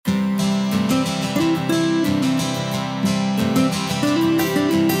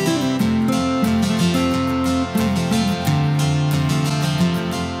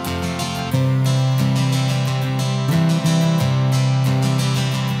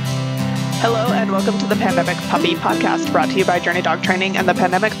Hello and welcome to the Pandemic Puppy Podcast, brought to you by Journey Dog Training and the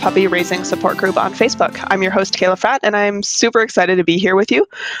Pandemic Puppy Raising Support Group on Facebook. I'm your host, Kayla Fratt, and I'm super excited to be here with you.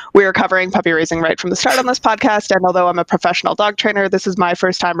 We are covering puppy raising right from the start on this podcast, and although I'm a professional dog trainer, this is my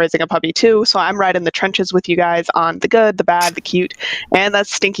first time raising a puppy too, so I'm right in the trenches with you guys on the good, the bad, the cute, and the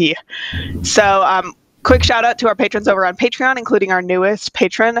stinky. So, quick shout out to our patrons over on Patreon, including our newest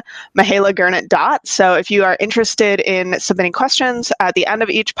patron, Mahala Gurnett Dot. So if you are interested in submitting questions at the end of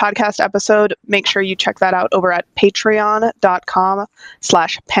each podcast episode, make sure you check that out over at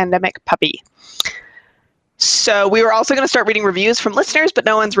patreon.com/pandemicpuppy. So we were also going to start reading reviews from listeners, but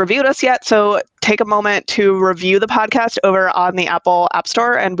no one's reviewed us yet. So take a moment to review the podcast over on the Apple App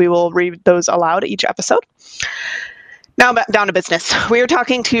Store, and we will read those aloud each episode. Now down to business. We are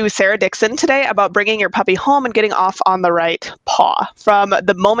talking to Sarah Dixon today about bringing your puppy home and getting off on the right paw. From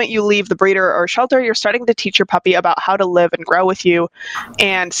the moment you leave the breeder or shelter, you're starting to teach your puppy about how to live and grow with you.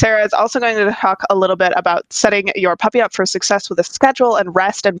 And Sarah is also going to talk a little bit about setting your puppy up for success with a schedule and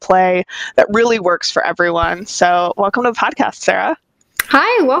rest and play that really works for everyone. So welcome to the podcast, Sarah.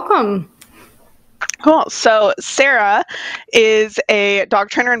 Hi, welcome. Cool. So Sarah is a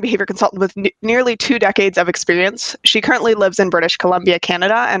dog trainer and behavior consultant with nearly 2 decades of experience. She currently lives in British Columbia,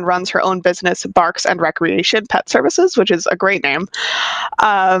 Canada, and runs her own business, Barks and Recreation Pet Services, which is a great name.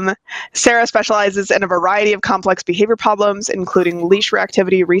 Sarah specializes in a variety of complex behavior problems, including leash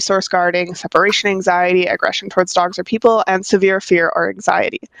reactivity, resource guarding, separation anxiety, aggression towards dogs or people, and severe fear or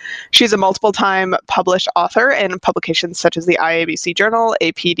anxiety. She's a multiple-time published author in publications such as the IABC Journal,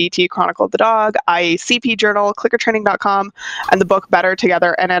 APDT Chronicle of the Dog, IACP Journal, clickertraining.com, and the book Better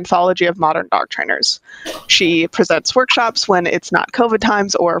Together, an anthology of modern dog trainers. She presents workshops when it's not COVID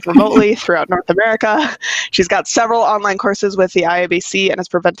times or remotely throughout North America. She's got several online courses with the IABC and has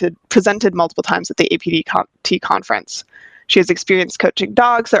presented multiple times at the APDT conference. She has experience coaching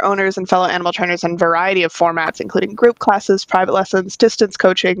dogs, their owners, and fellow animal trainers in a variety of formats, including group classes, private lessons, distance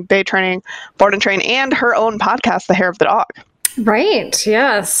coaching, day training, board and train, and her own podcast, The Hair of the Dog. Right,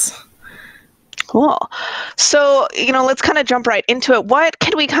 yes. Cool. So, let's kind of jump right into it. What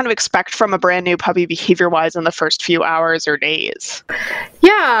can we kind of expect from a brand new puppy behavior-wise in the first few hours or days?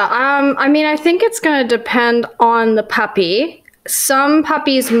 Yeah, I think it's going to depend on the puppy. Some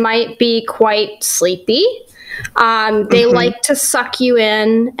puppies might be quite sleepy. They like to suck you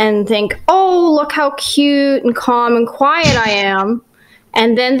in and think, oh, look how cute and calm and quiet I am.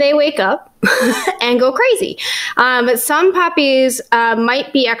 And then they wake up and go crazy. But some puppies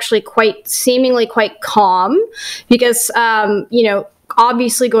might be actually seemingly quite calm because,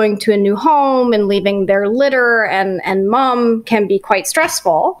 obviously going to a new home and leaving their litter and mom can be quite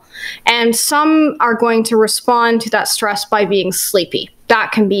stressful. And some are going to respond to that stress by being sleepy.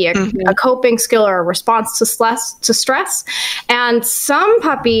 That can be a coping skill or a response to stress. And some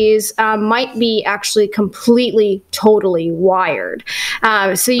puppies might be actually completely, totally wired.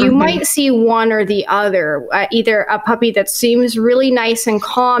 So you might see one or the other, either a puppy that seems really nice and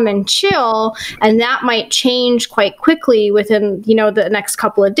calm and chill, and that might change quite quickly within, the next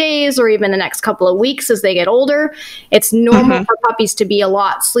couple of days or even the next couple of weeks as they get older. It's normal for puppies to be a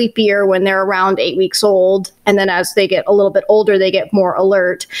lot sleepier when they're around 8 weeks old. And then as they get a little bit older, they get more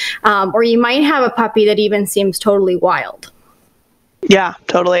alert. Or you might have a puppy that even seems totally wild. Yeah,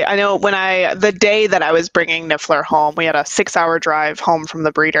 totally. I know the day that I was bringing Niffler home, we had a 6-hour drive home from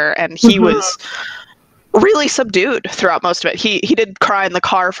the breeder, and he was really subdued throughout most of it. He did cry in the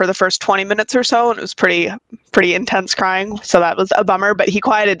car for the first 20 minutes or so, and it was pretty intense crying. So that was a bummer, but he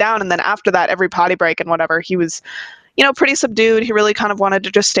quieted down. And then after that, every potty break and whatever, he was pretty subdued. He really kind of wanted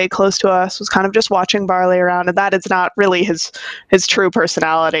to just stay close to us, was kind of just watching Barley around, and that is not really his true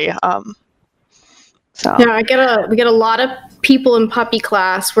personality. Yeah, we get a lot of people in puppy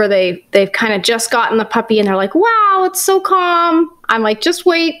class where they've kind of just gotten the puppy and they're like, wow, it's so calm. I'm like, just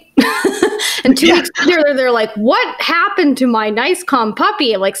wait. And 2 weeks later, they're like, what happened to my nice, calm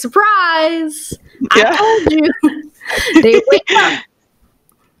puppy? I'm like, surprise. I told you. They wake up.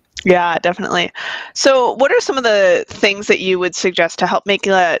 Yeah, definitely. So what are some of the things that you would suggest to help make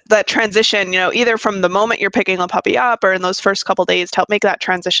that transition, either from the moment you're picking a puppy up or in those first couple days to help make that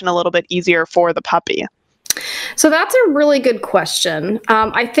transition a little bit easier for the puppy? So that's a really good question.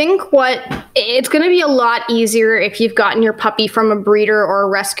 I think it's going to be a lot easier if you've gotten your puppy from a breeder or a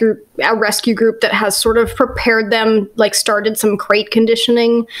rescue group that has sort of prepared them, like started some crate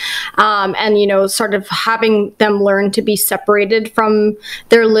conditioning, and sort of having them learn to be separated from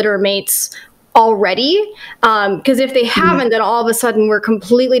their litter mates already, because if they haven't, then all of a sudden we're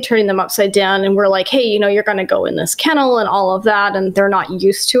completely turning them upside down, and we're like, hey, you're going to go in this kennel and all of that, and they're not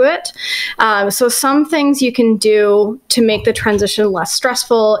used to it. So some things you can do to make the transition less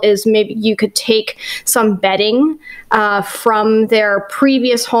stressful is maybe you could take some bedding from their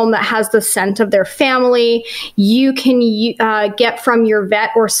previous home that has the scent of their family. You can get from your vet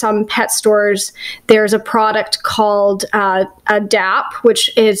or some pet stores. There's a product called Adapt,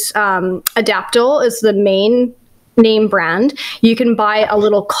 which is Adaptil is the main name brand. You can buy a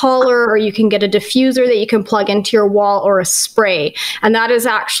little collar, or you can get a diffuser that you can plug into your wall, or a spray. And that is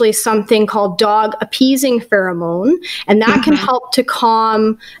actually something called dog appeasing pheromone. And that can help to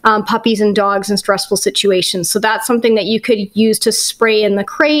calm puppies and dogs in stressful situations. So that's something that you could use to spray in the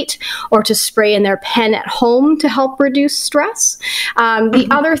crate or to spray in their pen at home to help reduce stress. The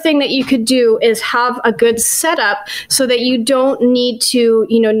other thing that you could do is have a good setup so that you don't need to,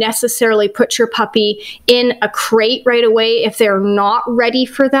 necessarily put your puppy in a crate right away if they're not ready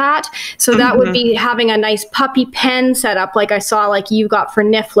for that. So that would be having a nice puppy pen set up, like I saw, like you got for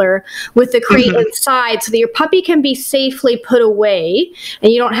Niffler, with the crate inside, so that your puppy can be safely put away,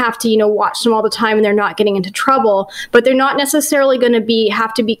 and you don't have to, watch them all the time, and they're not getting into trouble. But they're not necessarily going to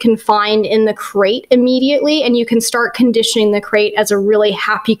have to be confined in the crate immediately, and you can start conditioning the crate as a really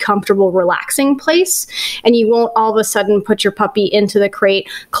happy, comfortable, relaxing place. And you won't all of a sudden put your puppy into the crate,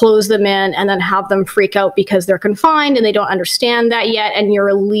 close them in, and then have them freak out because they're confined and they don't understand that yet, and you're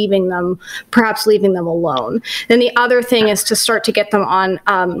perhaps leaving them alone. Then the other thing is to start to get them on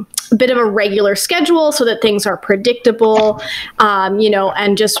a bit of a regular schedule so that things are predictable,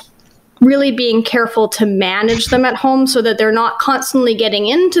 and just really being careful to manage them at home so that they're not constantly getting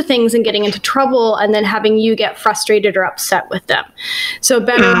into things and getting into trouble and then having you get frustrated or upset with them. So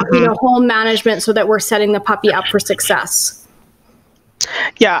better, home management so that we're setting the puppy up for success.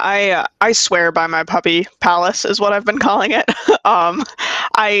 Yeah, I swear by my puppy palace is what I've been calling it.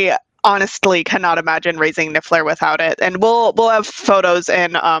 I honestly cannot imagine raising Niffler without it. And we'll have photos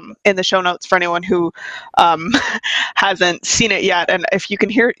in the show notes for anyone who hasn't seen it yet. And if you can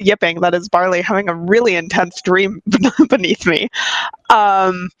hear yipping, that is Barley having a really intense dream beneath me.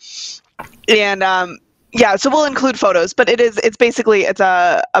 Yeah, so we'll include photos, but it's basically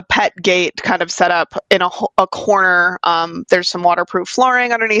a pet gate kind of set up in a corner. There's some waterproof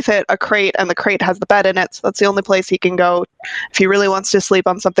flooring underneath it, a crate, and the crate has the bed in it. So that's the only place he can go if he really wants to sleep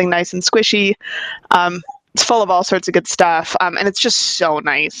on something nice and squishy. It's full of all sorts of good stuff. And it's just so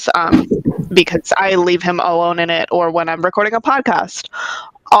nice because I leave him alone in it, or when I'm recording a podcast,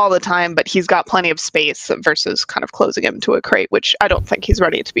 all the time, but he's got plenty of space versus kind of closing him to a crate, which I don't think he's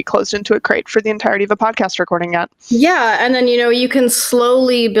ready to be closed into a crate for the entirety of a podcast recording yet. Yeah, and then, you can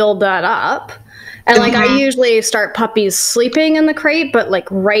slowly build that up. And I usually start puppies sleeping in the crate, but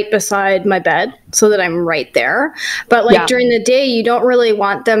right beside my bed so that I'm right there. But during the day, you don't really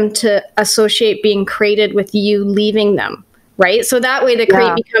want them to associate being crated with you leaving them. Right? So that way the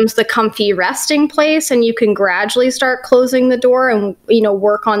crate becomes the comfy resting place, and you can gradually start closing the door and,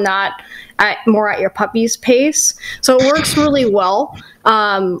 work on that more at your puppy's pace. So it works really well.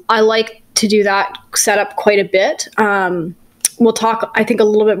 I like to do that setup quite a bit. We'll talk, I think, a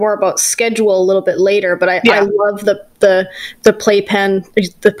little bit more about schedule a little bit later, but I love the playpen,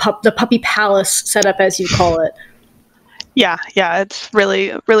 the puppy palace setup, as you call it. Yeah, it's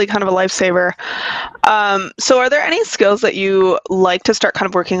really, really kind of a lifesaver. So are there any skills that you like to start kind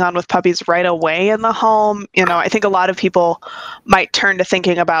of working on with puppies right away in the home? I think a lot of people might turn to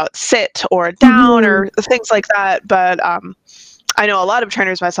thinking about sit or down or things like that, but I know a lot of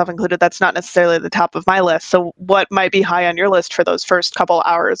trainers, myself included, that's not necessarily at the top of my list. So what might be high on your list for those first couple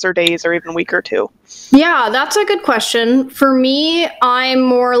hours or days or even week or two? Yeah, that's a good question. For me, I'm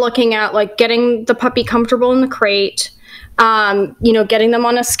more looking at getting the puppy comfortable in the crate, getting them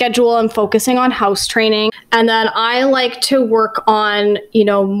on a schedule and focusing on house training. And then I like to work on,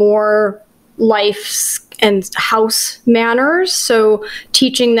 more life and house manners. So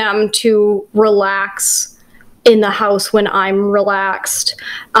teaching them to relax in the house when I'm relaxed.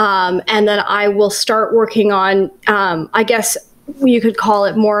 And then I will start working on, I guess you could call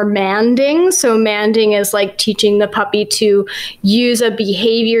it more manding. So manding is teaching the puppy to use a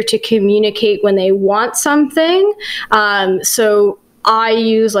behavior to communicate when they want something. So I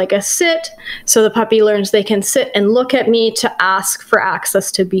use a sit, so the puppy learns they can sit and look at me to ask for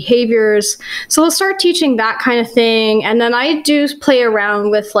access to behaviors. So we'll start teaching that kind of thing. And then I do play around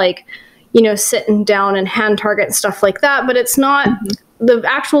with sitting down and hand target and stuff like that, but it's not, the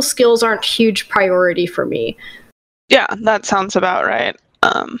actual skills aren't huge priority for me. Yeah, that sounds about right.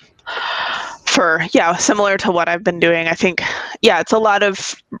 Similar to what I've been doing, I think, it's a lot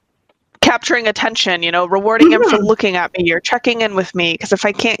of capturing attention, rewarding him for looking at me, or checking in with me. Because if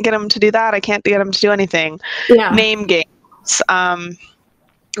I can't get him to do that, I can't get him to do anything. Yeah. Name games,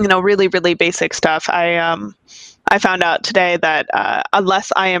 really, really basic stuff. I found out today that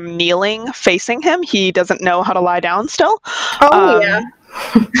unless I am kneeling facing him, he doesn't know how to lie down still. Yeah.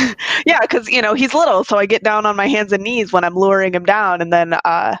 Yeah, because, he's little, so I get down on my hands and knees when I'm luring him down. And then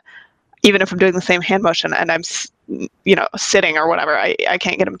even if I'm doing the same hand motion and I'm, sitting or whatever, I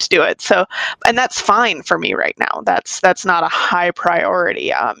can't get him to do it. So, and that's fine for me right now. That's not a high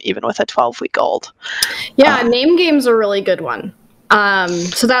priority, even with a 12-week-old. Yeah, name game's a really good one.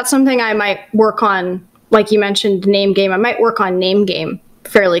 So that's something I might work on. Like you mentioned, name game. I might work on name game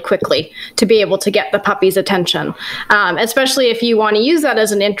fairly quickly to be able to get the puppy's attention, especially if you want to use that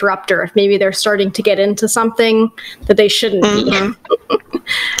as an interrupter, if maybe they're starting to get into something that they shouldn't be.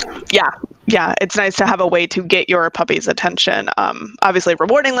 Yeah, it's nice to have a way to get your puppy's attention. Obviously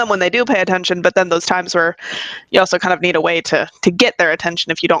rewarding them when they do pay attention, but then those times where you also kind of need a way to get their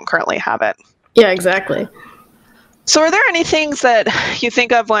attention if you don't currently have it. Yeah, exactly. So are there any things that you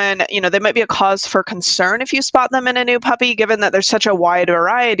think of when, they might be a cause for concern if you spot them in a new puppy, given that there's such a wide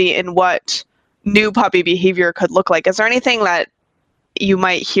variety in what new puppy behavior could look like? Is there anything that you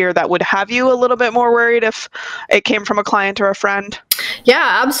might hear that would have you a little bit more worried if it came from a client or a friend?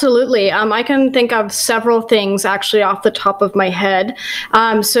 Yeah, absolutely. I can think of several things actually off the top of my head.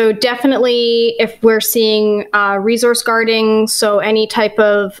 So definitely if we're seeing resource guarding, so any type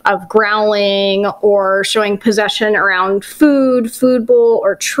of growling or showing possession around food bowl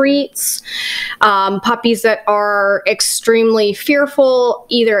or treats, puppies that are extremely fearful,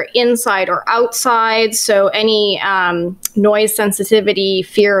 either inside or outside. So any noise sensitivity,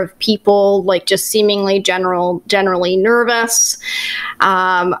 fear of people, like just seemingly generally nervous.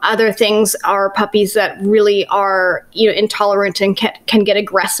 Other things are puppies that really are, intolerant and can get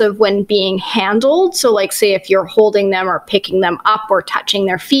aggressive when being handled. So like say if you're holding them or picking them up or touching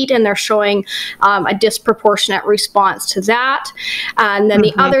their feet and they're showing a disproportionate response to that. And then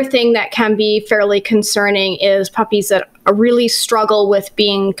the other thing that can be fairly concerning is puppies that really struggle with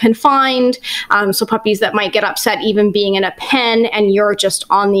being confined. So puppies that might get upset even being in a pen and you're just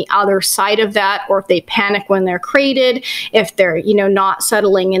on the other side of that, or if they panic when they're crated, if they're, not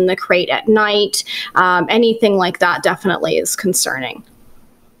settling in the crate at night, anything like that definitely is concerning.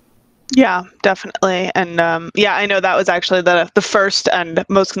 Yeah, definitely. And I know that was actually the first and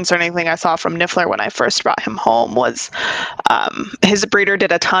most concerning thing I saw from Niffler when I first brought him home was his breeder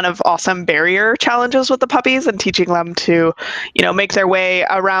did a ton of awesome barrier challenges with the puppies and teaching them to, make their way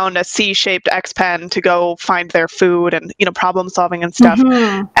around a C-shaped X-pen to go find their food and, problem solving and stuff.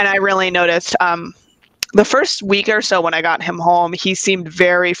 And I really noticed the first week or so when I got him home, he seemed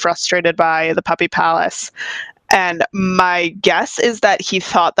very frustrated by the puppy palace. And my guess is that he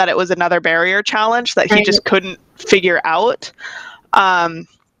thought that it was another barrier challenge that he just couldn't figure out. And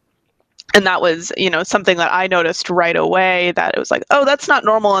that was, something that I noticed right away, that it was like, oh, that's not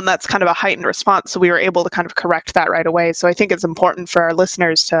normal. And that's kind of a heightened response. So we were able to kind of correct that right away. So I think it's important for our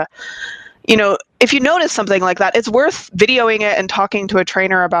listeners to, if you notice something like that, it's worth videoing it and talking to a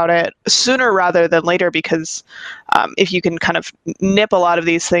trainer about it sooner rather than later, because if you can kind of nip a lot of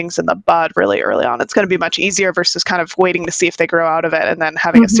these things in the bud really early on, it's going to be much easier versus kind of waiting to see if they grow out of it and then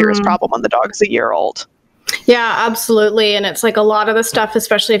having a serious problem when the dog's a year old. Yeah, absolutely. And it's like a lot of the stuff,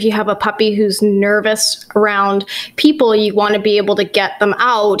 especially if you have a puppy who's nervous around people, you want to be able to get them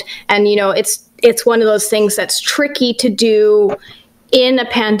out. And, it's one of those things that's tricky to do in a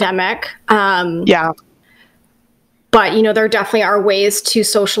pandemic. But, there definitely are ways to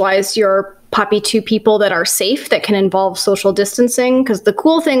socialize your puppy to people that are safe, that can involve social distancing. Because the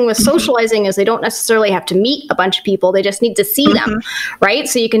cool thing with socializing is they don't necessarily have to meet a bunch of people. They just need to see them, right?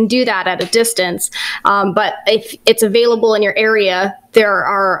 So you can do that at a distance. But if it's available in your area, there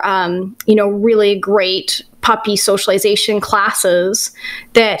are, really great puppy socialization classes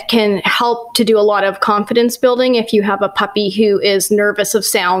that can help to do a lot of confidence building if you have a puppy who is nervous of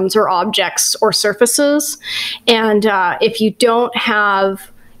sounds or objects or surfaces. And if you don't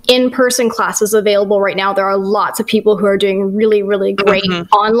have in-person classes available right now, there are lots of people who are doing really, really great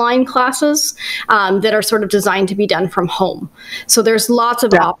online classes that are sort of designed to be done from home. So there's lots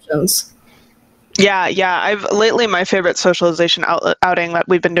of options. Yeah. Lately, my favorite socialization outing that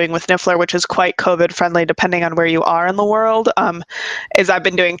we've been doing with Niffler, which is quite COVID friendly, depending on where you are in the world, is I've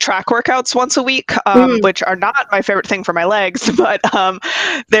been doing track workouts once a week, which are not my favorite thing for my legs, but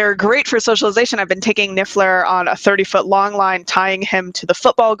they're great for socialization. I've been taking Niffler on a 30-foot long line, tying him to the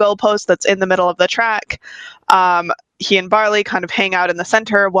football goalpost that's in the middle of the track. He and Barley kind of hang out in the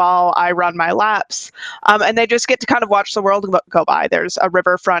center while I run my laps. And they just get to kind of watch the world go by. There's a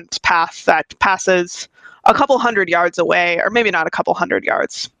riverfront path that passes a couple hundred yards away, or maybe not a couple hundred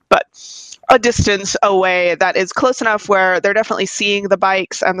yards, but a distance away that is close enough where they're definitely seeing the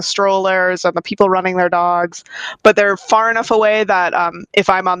bikes and the strollers and the people running their dogs, but they're far enough away that if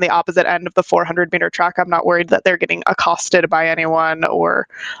I'm on the opposite end of the 400-meter track, I'm not worried that they're getting accosted by anyone or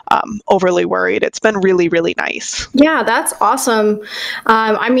overly worried. It's been really, really nice. Yeah, that's awesome.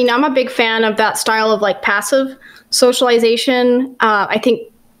 I mean, I'm a big fan of that style of like passive socialization. I think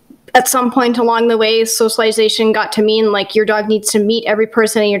at some point along the way, socialization got to mean like your dog needs to meet every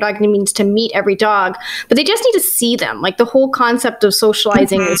person and your dog needs to meet every dog, but they just need to see them. Like the whole concept of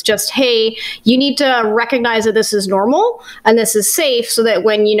socializing is just, hey, you need to recognize that this is normal and this is safe so that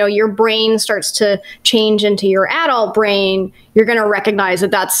when, you know, your brain starts to change into your adult brain, you're going to recognize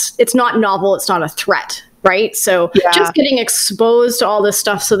that it's not novel, it's not a threat. Right. So just getting exposed to all this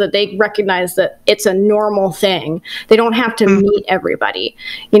stuff so that they recognize that it's a normal thing. They don't have to meet everybody.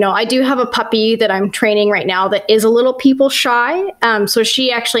 You know, I do have a puppy that I'm training right now that is a little people shy. So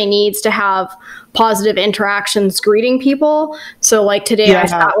she actually needs to have positive interactions greeting people. So like today I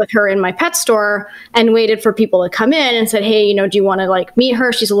sat with her in my pet store and waited for people to come in and said, hey, you know, do you want to like meet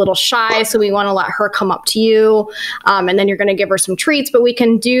her? She's a little shy, so we want to let her come up to you. And then you're going to give her some treats, but we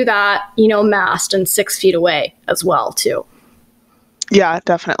can do that, you know, masked and 6 feet away as well too. Yeah,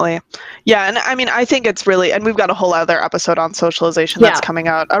 definitely. Yeah, and I mean, I think it's really, and we've got a whole other episode on socialization that's coming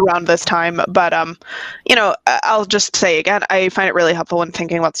out around this time, but, you know, I'll just say again, I find it really helpful when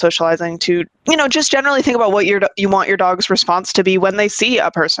thinking about socializing to, you know, just generally think about what you want your dog's response to be when they see a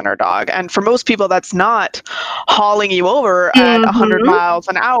person or dog. And for most people, that's not hauling you over at 100 miles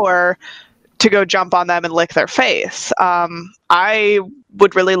an hour to go jump on them and lick their face. I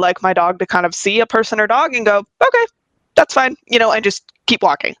would really like my dog to kind of see a person or dog and go, okay, that's fine, you know, and just keep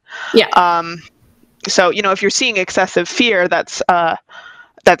walking. Yeah. So, you know, if you're seeing excessive fear, that's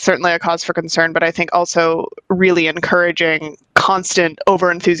certainly a cause for concern. But I think also really encouraging constant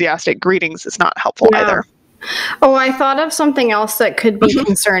over-enthusiastic greetings is not helpful either. Oh, I thought of something else that could be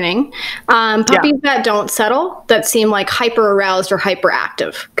concerning. Puppies that don't settle, that seem like hyper aroused or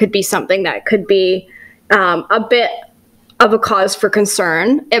hyperactive, could be something that could be a bit of a cause for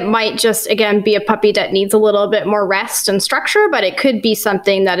concern. It might just, again, be a puppy that needs a little bit more rest and structure, but it could be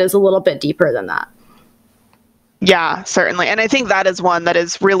something that is a little bit deeper than that. Yeah, certainly. And I think that is one that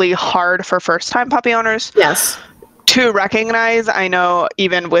is really hard for first-time puppy owners. Yes. To recognize. I know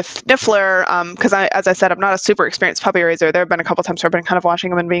even with Niffler, because as I said, I'm not a super experienced puppy raiser. There have been a couple times where I've been kind of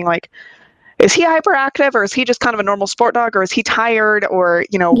watching him and being like, is he hyperactive, or is he just kind of a normal sport dog, or is he tired, or,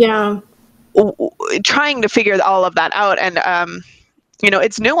 you know, trying to figure all of that out. And, you know,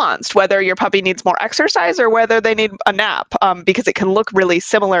 it's nuanced whether your puppy needs more exercise or whether they need a nap, because it can look really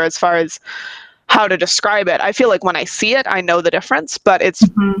similar as far as how to describe it. I feel like when I see it, I know the difference, but it's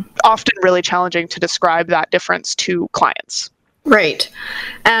often really challenging to describe that difference to clients. Right.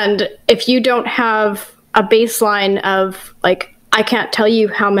 And if you don't have a baseline of like, I can't tell you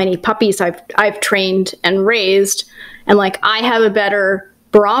how many puppies I've trained and raised, and like I have a better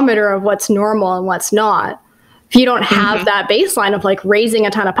barometer of what's normal and what's not. If you don't have that baseline of like raising a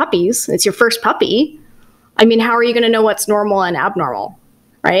ton of puppies, it's your first puppy. I mean, how are you going to know what's normal and abnormal?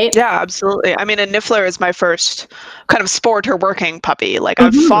 Right? Yeah, absolutely. I mean, and Niffler is my first kind of sport or working puppy. Like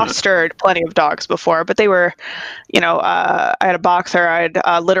I've fostered plenty of dogs before, but they were, you know, I had a boxer, I had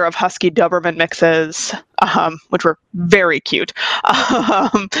a litter of Husky Doberman mixes, which were very cute.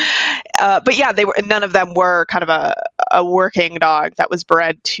 But yeah, none of them were kind of a working dog that was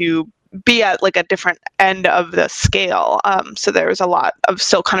bred to be at like a different end of the scale. So there was a lot of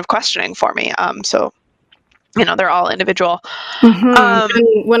still kind of questioning for me. So, you know, they're all individual.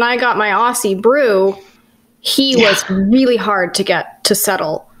 When I got my Aussie Brew, he was really hard to get to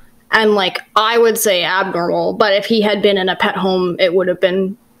settle. And like, I would say abnormal, but if he had been in a pet home, it would have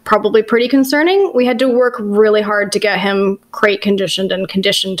been probably pretty concerning. We had to work really hard to get him crate conditioned and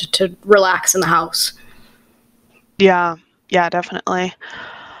conditioned to relax in the house. Yeah, definitely.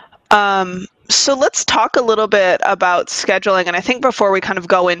 So let's talk a little bit about scheduling. And I think before we kind of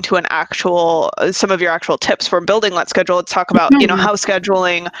go into some of your actual tips for building that schedule, let's talk about, you know, how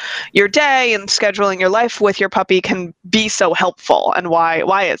scheduling your day and scheduling your life with your puppy can be so helpful and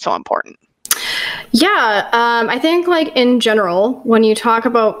why it's so important. Yeah, I think like in general, when you talk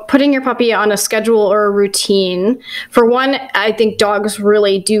about putting your puppy on a schedule or a routine, for one, I think dogs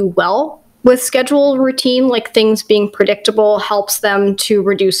really do well with schedule routine, like things being predictable helps them to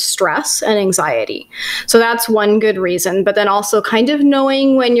reduce stress and anxiety. So that's one good reason. But then also kind of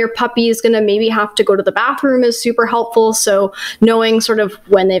knowing when your puppy is going to maybe have to go to the bathroom is super helpful. So knowing sort of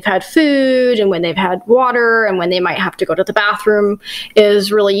when they've had food and when they've had water and when they might have to go to the bathroom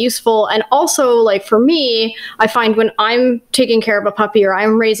is really useful. And also, like for me, I find when I'm taking care of a puppy or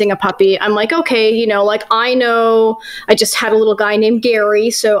I'm raising a puppy, I'm like, okay, you know, like I know I just had a little guy named Gary,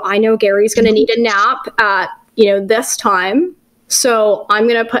 so I know Gary's going to need a nap at, you know, this time. So I'm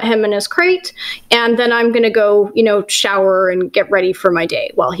going to put him in his crate and then I'm going to go, you know, shower and get ready for my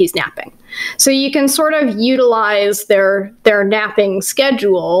day while he's napping. So you can sort of utilize their napping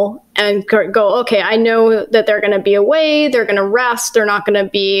schedule and go, okay, I know that they're going to be away, they're going to rest, they're not going to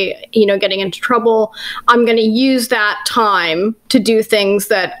be, you know, getting into trouble. I'm going to use that time to do things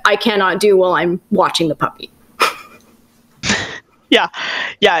that I cannot do while I'm watching the puppy.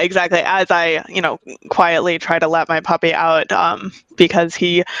 Yeah, exactly. As I, you know, quietly try to let my puppy out because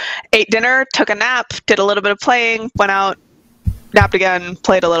he ate dinner, took a nap, did a little bit of playing, went out, napped again,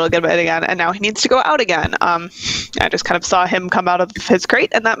 played a little bit again, and now he needs to go out again. I just kind of saw him come out of his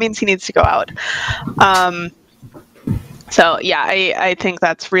crate, and that means he needs to go out. So yeah, I think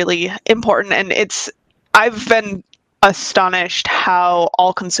that's really important, and I've been astonished how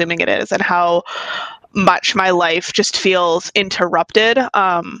all-consuming it is and how much my life just feels interrupted.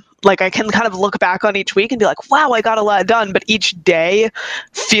 Like I can kind of look back on each week and be like, wow, I got a lot done, but each day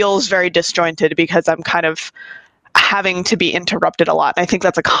feels very disjointed because I'm kind of having to be interrupted a lot. And I think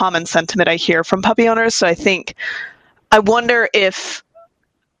that's a common sentiment I hear from puppy owners. So I wonder if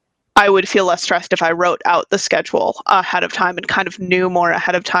I would feel less stressed if I wrote out the schedule ahead of time and kind of knew more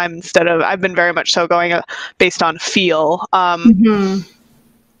ahead of time instead of, I've been very much so going based on feel.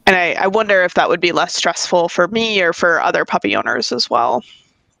 And I wonder if that would be less stressful for me or for other puppy owners as well.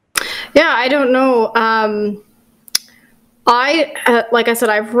 Yeah, I don't know. Like I said,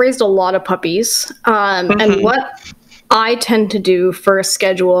 I've raised a lot of puppies. And what I tend to do for a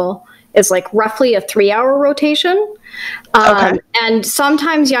schedule is like roughly a 3-hour rotation. And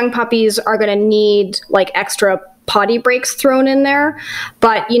sometimes young puppies are going to need like extra potty breaks thrown in there.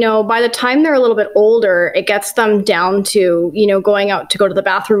 But, you know, by the time they're a little bit older, it gets them down to, you know, going out to go to the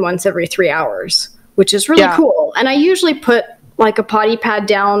bathroom once every 3 hours, which is really cool. And I usually put like a potty pad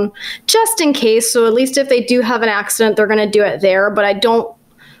down just in case. So at least if they do have an accident, they're going to do it there. But I don't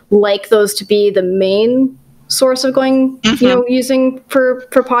like those to be the main source of going, you know, using for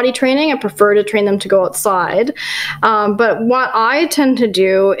potty training. I prefer to train them to go outside. But what I tend to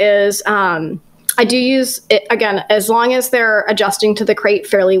do is, I do use it, again, as long as they're adjusting to the crate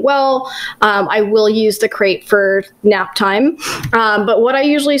fairly well, I will use the crate for nap time. But what I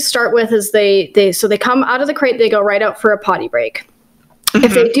usually start with is they come out of the crate, they go right out for a potty break.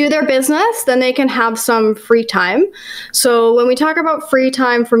 If they do their business, then they can have some free time. So when we talk about free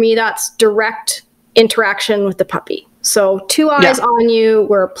time, for me, that's direct interaction with the puppy. So 2 eyes on you,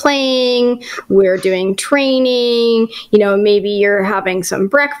 we're playing, we're doing training, you know, maybe you're having some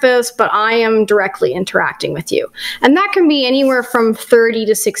breakfast, but I am directly interacting with you. And that can be anywhere from 30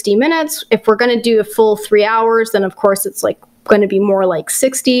 to 60 minutes. If we're going to do a full 3 hours, then of course it's like going to be more like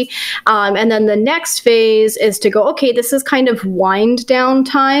 60. And then the next phase is to go, okay, this is kind of wind down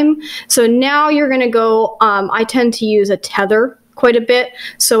time. So now you're going to go, I tend to use a tether quite a bit.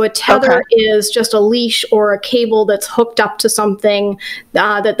 So a tether is just a leash or a cable that's hooked up to something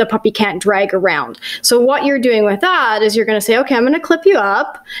that the puppy can't drag around. So what you're doing with that is you're going to say, okay, I'm going to clip you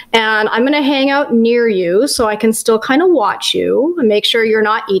up and I'm going to hang out near you so I can still kind of watch you and make sure you're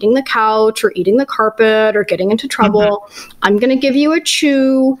not eating the couch or eating the carpet or getting into trouble. I'm going to give you a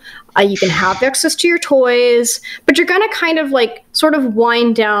chew. You can have access to your toys, but you're going to kind of like sort of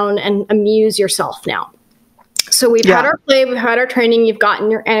wind down and amuse yourself now. So we've had our play, we've had our training, you've gotten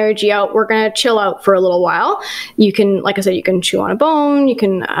your energy out, we're going to chill out for a little while. You can, like I said, you can chew on a bone, you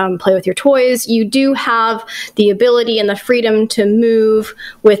can play with your toys. You do have the ability and the freedom to move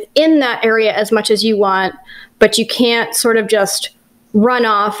within that area as much as you want, but you can't sort of just run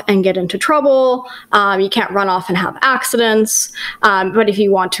off and get into trouble. You can't run off and have accidents. But if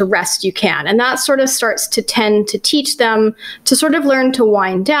you want to rest, you can. And that sort of starts to tend to teach them to sort of learn to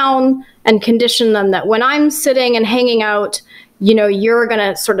wind down and condition them that when I'm sitting and hanging out, you know, you're going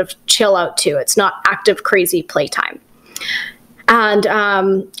to sort of chill out too. It's not active, crazy playtime. And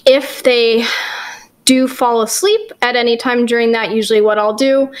if they do fall asleep at any time during that, usually what I'll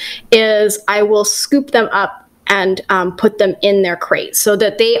do is I will scoop them up and put them in their crate so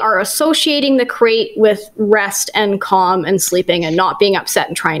that they are associating the crate with rest and calm and sleeping and not being upset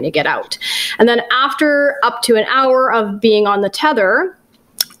and trying to get out. And then after up to an hour of being on the tether,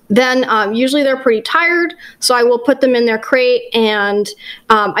 then usually they're pretty tired, so I will put them in their crate, and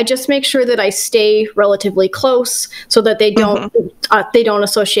I just make sure that I stay relatively close so that they don't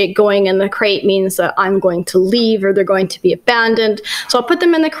associate going in the crate means that I'm going to leave or they're going to be abandoned. So I'll put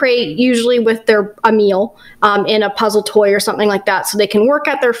them in the crate, usually with a meal in a puzzle toy or something like that, so they can work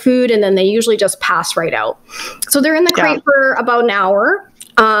at their food, and then they usually just pass right out. So they're in the crate for about an hour.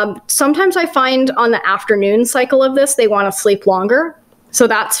 Sometimes I find on the afternoon cycle of this, they want to sleep longer. So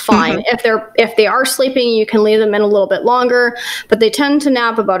that's fine. If they are sleeping, you can leave them in a little bit longer, but they tend to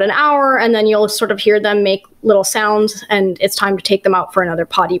nap about an hour, and then you'll sort of hear them make little sounds, and it's time to take them out for another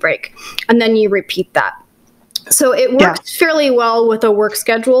potty break. And then you repeat that. So it works fairly well with a work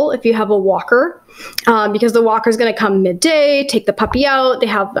schedule if you have a walker, because the walker is going to come midday, take the puppy out. They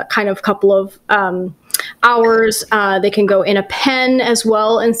have that kind of couple of hours. They can go in a pen as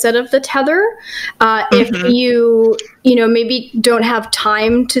well instead of the tether. If you maybe don't have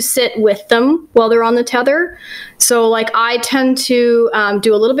time to sit with them while they're on the tether. So like I tend to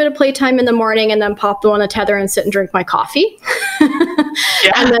do a little bit of playtime in the morning and then pop them on a tether and sit and drink my coffee.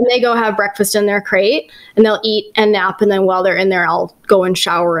 And then they go have breakfast in their crate and they'll eat and nap. And then while they're in there, I'll go and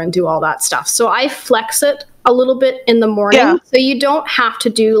shower and do all that stuff. So I flex it a little bit in the morning. So you don't have to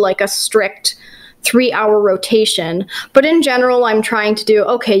do like a strict 3-hour rotation. But in general, I'm trying to do,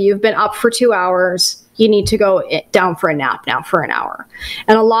 okay, you've been up for 2 hours. You need to go down for a nap now for an hour.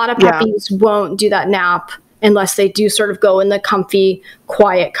 And a lot of puppies won't do that nap unless they do sort of go in the comfy,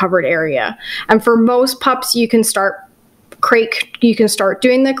 quiet, covered area. And for most pups, you can start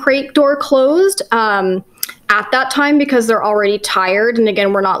doing the crate door closed at that time because they're already tired. And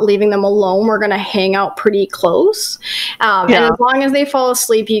again, we're not leaving them alone. We're going to hang out pretty close. And as long as they fall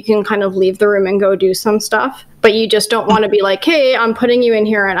asleep, you can kind of leave the room and go do some stuff. But you just don't want to be like, hey, I'm putting you in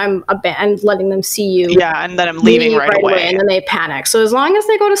here and I'm letting them see you. Yeah, and then I'm leaving right away. And then they panic. So as long as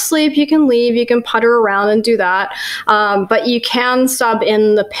they go to sleep, you can leave. You can putter around and do that. But you can sub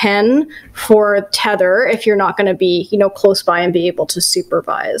in the pen for tether if you're not going to be, close by and be able to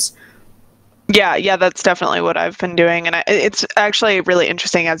supervise. Yeah, that's definitely what I've been doing. And it's actually really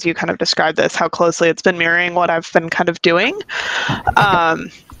interesting as you kind of describe this, how closely it's been mirroring what I've been kind of doing.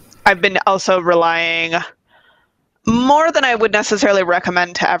 I've been also relying more than I would necessarily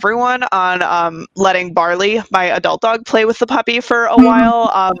recommend to everyone on letting Barley, my adult dog, play with the puppy for a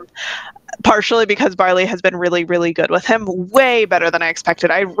while. Partially because Barley has been really, really good with him, way better than I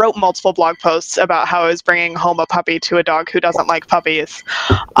expected. I wrote multiple blog posts about how I was bringing home a puppy to a dog who doesn't like puppies.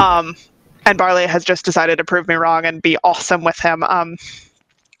 And Barley has just decided to prove me wrong and be awesome with him.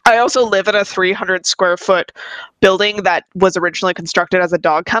 I also live in a 300 square foot building that was originally constructed as a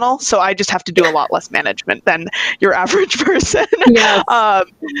dog kennel, so I just have to do a lot less management than your average person. Yes.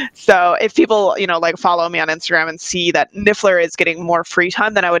 So if people, follow me on Instagram and see that Niffler is getting more free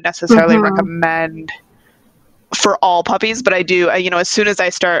time than I would necessarily recommend for all puppies, but I do, as soon as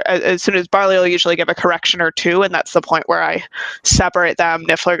Barley will usually give a correction or two, and that's the point where I separate them.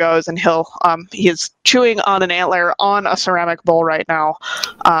 Niffler goes and he's chewing on an antler on a ceramic bowl right now,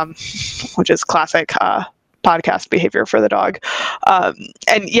 which is classic podcast behavior for the dog.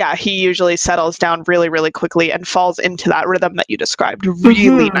 And yeah, he usually settles down really, really quickly and falls into that rhythm that you described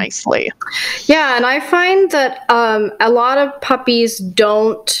really nicely. Yeah, and I find that a lot of puppies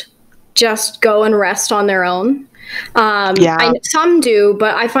don't just go and rest on their own. Some do,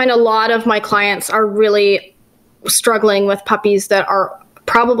 but I find a lot of my clients are really struggling with puppies that are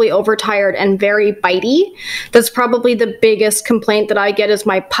probably overtired and very bitey. That's probably the biggest complaint that I get is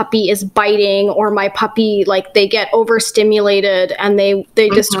my puppy is biting, or my puppy, they get overstimulated and they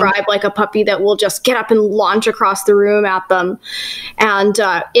describe like a puppy that will just get up and launch across the room at them. And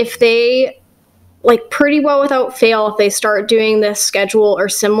if they pretty well without fail, if they start doing this schedule or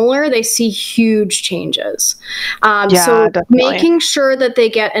similar, they see huge changes. So definitely. Making sure that they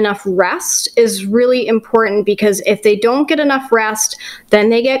get enough rest is really important, because if they don't get enough rest, then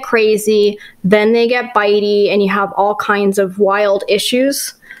they get crazy, then they get bitey, and you have all kinds of wild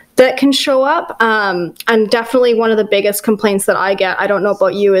issues that can show up. And definitely one of the biggest complaints that I get, I don't know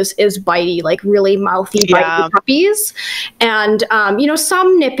about you, is bitey, really mouthy, bitey puppies. And,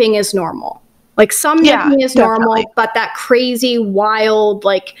 some nipping is normal. Some nipping is normal, but that crazy, wild,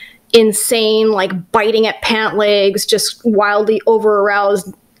 insane, biting at pant legs, just wildly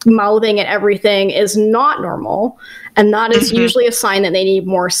over-aroused, mouthing at everything is not normal. And that is usually a sign that they need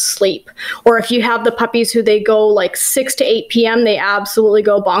more sleep. Or if you have the puppies who they go 6 to 8 p.m., they absolutely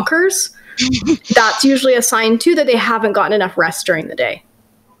go bonkers. That's usually a sign, too, that they haven't gotten enough rest during the day.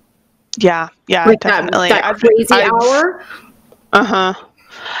 Yeah, definitely. That crazy hour.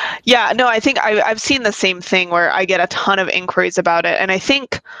 Yeah, no, I think I've seen the same thing where I get a ton of inquiries about it. And I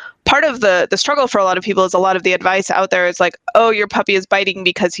think part of the struggle for a lot of people is a lot of the advice out there is like, oh, your puppy is biting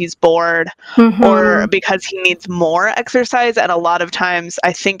because he's bored or because he needs more exercise. And a lot of times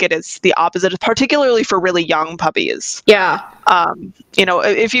I think it is the opposite, particularly for really young puppies. Yeah.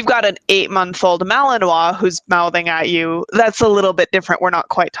 If you've got an 8-month-old Malinois who's mouthing at you, that's a little bit different. We're not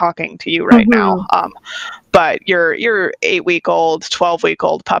quite talking to you right now. But your 8-week-old,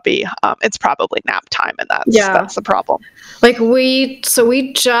 12-week-old puppy, it's probably nap time, and that's the problem. Like we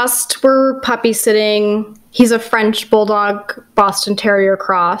just were puppy sitting. He's a French Bulldog Boston Terrier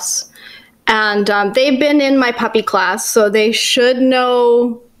cross, and they've been in my puppy class, so they should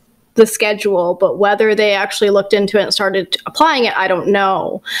know the schedule, but whether they actually looked into it and started applying it, I don't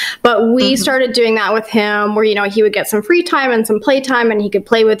know. But we started doing that with him where, he would get some free time and some playtime and he could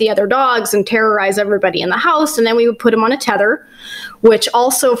play with the other dogs and terrorize everybody in the house. And then we would put him on a tether, which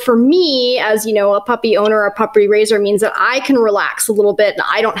also for me, as a puppy owner, a puppy raiser, means that I can relax a little bit and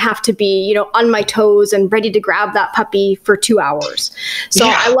I don't have to be, on my toes and ready to grab that puppy for 2 hours. So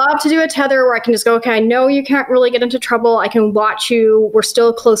I love to do a tether where I can just go, okay, I know you can't really get into trouble. I can watch you. We're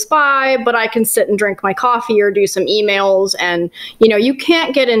still close by, but I can sit and drink my coffee or do some emails, and you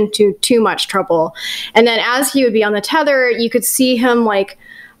can't get into too much trouble. And then as he would be on the tether, you could see him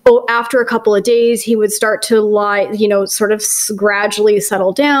after a couple of days, he would start to lie, sort of gradually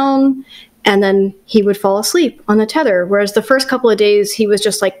settle down, and then he would fall asleep on the tether. Whereas the first couple of days, he was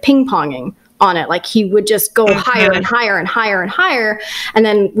just like ping-ponging on it. Like he would just go higher and higher and higher and higher. And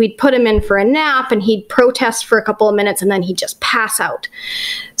then we'd put him in for a nap and he'd protest for a couple of minutes and then he'd just pass out.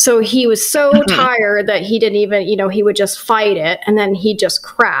 So he was so tired that he didn't even, he would just fight it and then he'd just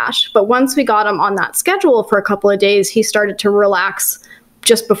crash. But once we got him on that schedule for a couple of days, he started to relax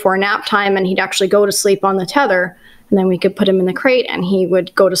just before nap time and he'd actually go to sleep on the tether. And then we could put him in the crate and he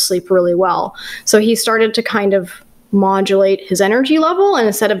would go to sleep really well. So he started to kind of modulate his energy level, and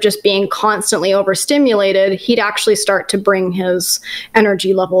instead of just being constantly overstimulated, he'd actually start to bring his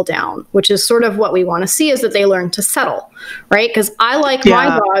energy level down, which is sort of what we want to see, is that they learn to settle, right? Because I like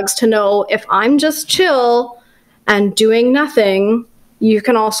my dogs to know if I'm just chill and doing nothing, you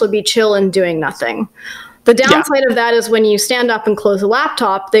can also be chill and doing nothing. The downside of that is when you stand up and close a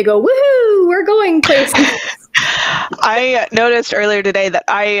laptop, they go, woohoo, we're going places. I noticed earlier today that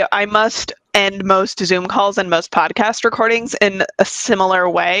I must end most Zoom calls and most podcast recordings in a similar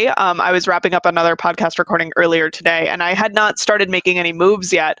way. I was wrapping up another podcast recording earlier today, and I had not started making any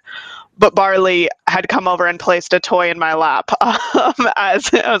moves yet, but Barley had come over and placed a toy in my lap. As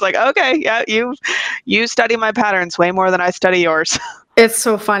I was like, okay, yeah, you study my patterns way more than I study yours. It's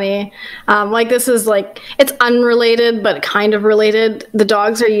so funny. This is it's unrelated, but kind of related. The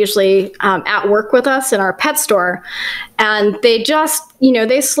dogs are usually at work with us in our pet store, and they just,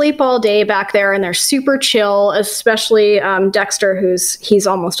 they sleep all day back there and they're super chill, especially Dexter, he's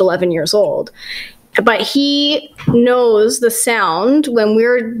almost 11 years old. But he knows the sound when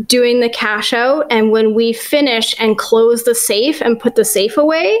we're doing the cash out, and when we finish and close the safe and put the safe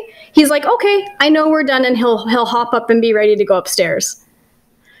away, he's like, okay, I know we're done, and he'll hop up and be ready to go upstairs.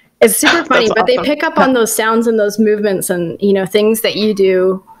 It's super funny, but awesome. They pick up on those sounds and those movements and, things that you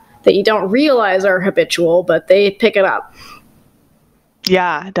do that you don't realize are habitual, but they pick it up.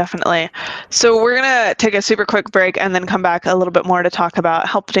 Yeah, definitely. So we're going to take a super quick break and then come back a little bit more to talk about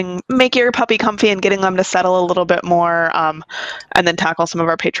helping make your puppy comfy and getting them to settle a little bit more, and then tackle some of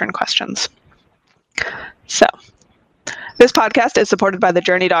our patron questions. So this podcast is supported by the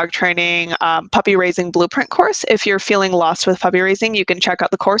Journey Dog Training Puppy Raising Blueprint course. If you're feeling lost with puppy raising, you can check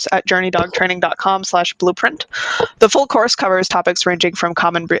out the course at journeydogtraining.com/blueprint. The full course covers topics ranging from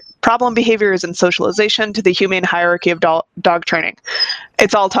common problem behaviors and socialization to the humane hierarchy of dog training.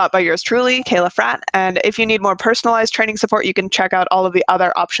 It's all taught by yours truly, Kayla Fratt. And if you need more personalized training support, you can check out all of the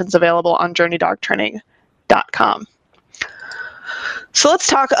other options available on journeydogtraining.com. So let's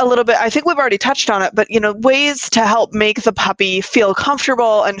talk a little bit. I think we've already touched on it, but ways to help make the puppy feel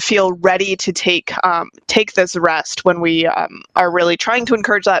comfortable and feel ready to take this rest when we are really trying to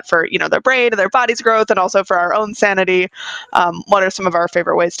encourage that for their brain and their body's growth, and also for our own sanity. What are some of our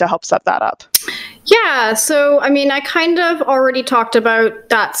favorite ways to help set that up? Yeah, so I kind of already talked about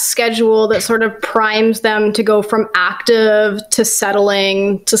that schedule that sort of primes them to go from active to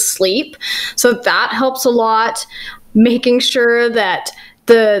settling to sleep. So that helps a lot. Making sure that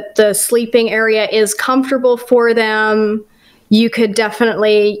the sleeping area is comfortable for them. You could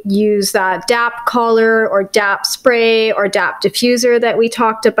definitely use that DAP collar or DAP spray or DAP diffuser that we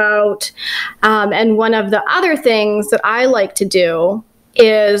talked about. And one of the other things that I like to do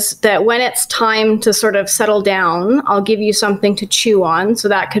is that when it's time to sort of settle down, I'll give you something to chew on. So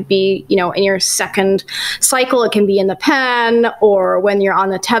that could be, in your second cycle, it can be in the pen, or when you're on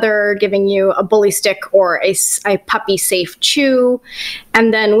the tether, giving you a bully stick or a puppy safe chew.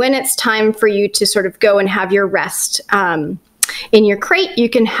 And then when it's time for you to sort of go and have your rest in your crate, you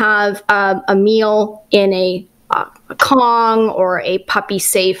can have a meal in a Kong or a puppy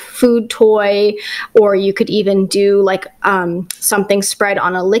safe food toy, or you could even do like something spread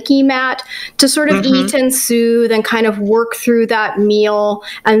on a licky mat to sort of eat and soothe and kind of work through that meal.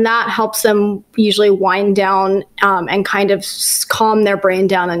 And that helps them usually wind down and kind of calm their brain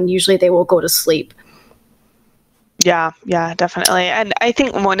down, and usually they will go to sleep. Yeah, definitely. And I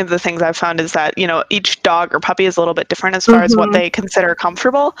think one of the things I've found is that, each dog or puppy is a little bit different as far as what they consider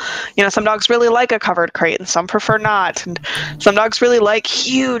comfortable. Some dogs really like a covered crate and some prefer not. And some dogs really like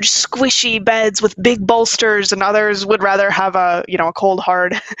huge, squishy beds with big bolsters, and others would rather have a cold,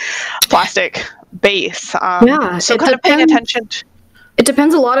 hard plastic base. So kind of paying attention. It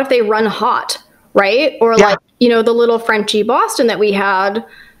depends a lot if they run hot, right? Or like, the little Frenchie Boston that we had,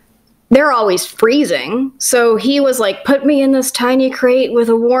 they're always freezing. So he was like, put me in this tiny crate with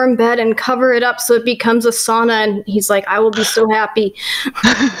a warm bed and cover it up so it becomes a sauna. And he's like, I will be so happy.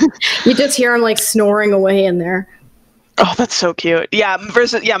 You just hear him like snoring away in there. Oh, that's so cute. Yeah.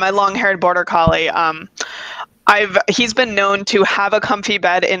 My long-haired border collie. He's been known to have a comfy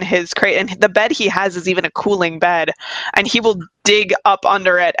bed in his crate, and the bed he has is even a cooling bed, and he will dig up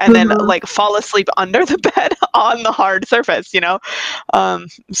under it and then like fall asleep under the bed on the hard surface,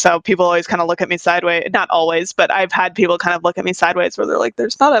 So people always kind of look at me sideways, not always, but I've had people kind of look at me sideways where they're like,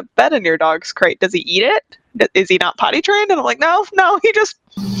 there's not a bed in your dog's crate. Does he eat it? Is he not potty trained? And I'm like, no, he just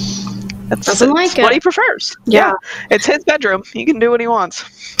doesn't like it. What he prefers. Yeah. It's his bedroom. He can do what he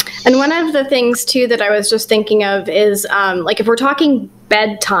wants. And one of the things too that I was just thinking of is like if we're talking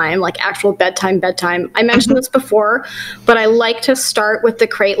bedtime, like actual bedtime, I mentioned this before, but I like to start with the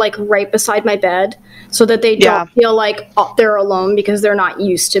crate like right beside my bed so that they don't feel like they're alone, because they're not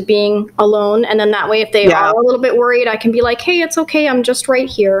used to being alone. And then that way, if they are a little bit worried, I can be like, hey, it's okay, I'm just right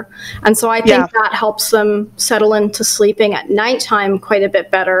here. And so I think that helps them settle into sleeping at nighttime quite a bit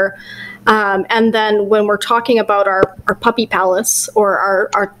better. And then when we're talking about our puppy palace or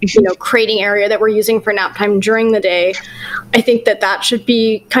our crating area that we're using for nap time during the day, I think that should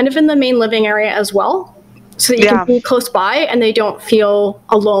be kind of in the main living area as well, so that you can be close by and they don't feel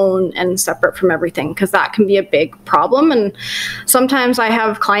alone and separate from everything, because that can be a big problem. And sometimes I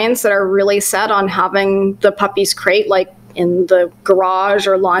have clients that are really set on having the puppy's crate like in the garage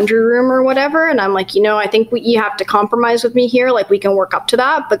or laundry room or whatever, and I'm like, I think you have to compromise with me here. Like, we can work up to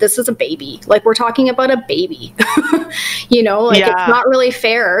that, but this is a baby. Like, we're talking about a baby. It's not really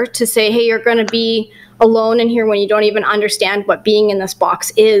fair to say, hey, you're going to be alone in here when you don't even understand what being in this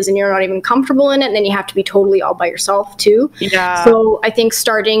box is, and you're not even comfortable in it, and then you have to be totally all by yourself too. So I think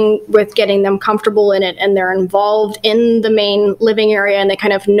starting with getting them comfortable in it, and they're involved in the main living area, and they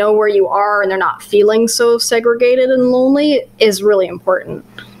kind of know where you are, and they're not feeling so segregated and lonely, is really important.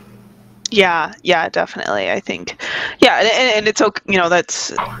 Yeah, definitely. I think, and it's okay,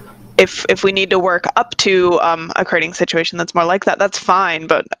 that's, if we need to work up to a crating situation that's more like that, that's fine.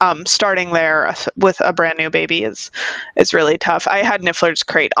 But starting there with a brand new baby is really tough. I had Niffler's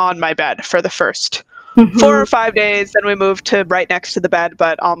crate on my bed for the first 4 or 5 days. Then we moved to right next to the bed,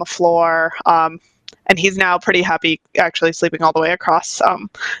 but on the floor. And he's now pretty happy actually sleeping all the way across.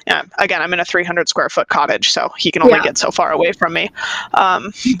 Again, I'm in a 300 square foot cottage, so he can only get so far away from me.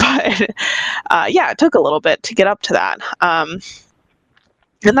 But it took a little bit to get up to that.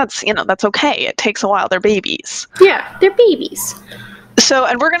 And that's okay. It takes a while. They're babies. Yeah, they're babies. So,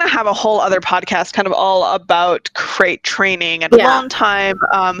 and we're going to have a whole other podcast kind of all about crate training and alone time.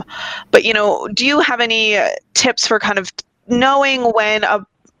 But, do you have any tips for kind of knowing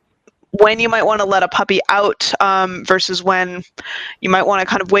when you might want to let a puppy out versus when you might want to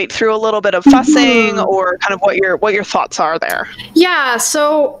kind of wait through a little bit of fussing, or kind of what your thoughts are there? Yeah,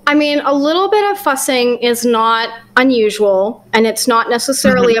 so I mean, a little bit of fussing is not unusual, and it's not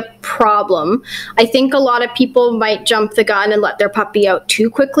necessarily a problem. I think a lot of people might jump the gun and let their puppy out too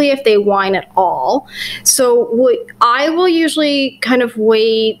quickly if they whine at all. So I will usually kind of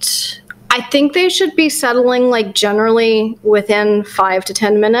wait. I think they should be settling like generally within 5 to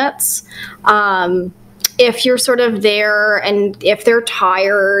 10 minutes. If you're sort of there, and if they're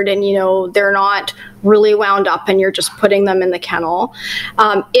tired and, they're not really wound up and you're just putting them in the kennel.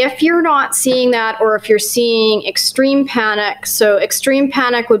 If you're not seeing that, or if you're seeing extreme panic, so extreme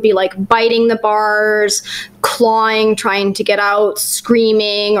panic would be like biting the bars, clawing, trying to get out,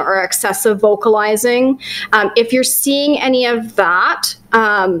 screaming, or excessive vocalizing. If you're seeing any of that,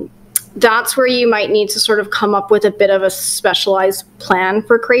 that's where you might need to sort of come up with a bit of a specialized plan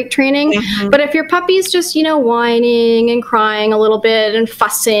for crate training. But if your puppy's just, whining and crying a little bit and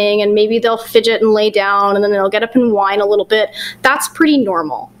fussing, and maybe they'll fidget and lay down and then they'll get up and whine a little bit, that's pretty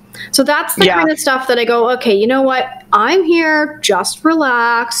normal. So that's the kind of stuff that I go, okay, you know what? I'm here, just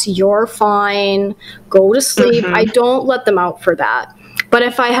relax, you're fine, go to sleep. I don't let them out for that. But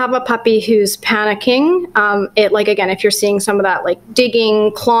if I have a puppy who's panicking, again, if you're seeing some of that, like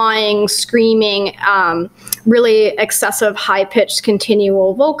digging, clawing, screaming, really excessive high-pitched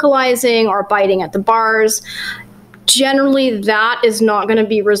continual vocalizing or biting at the bars, generally that is not going to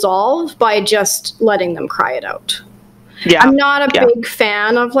be resolved by just letting them cry it out. Yeah. I'm not a big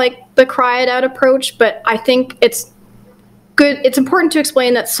fan of the cry it out approach, but I think it's good. It's important to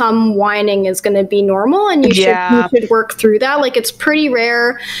explain that some whining is going to be normal, and you should work through that. It's pretty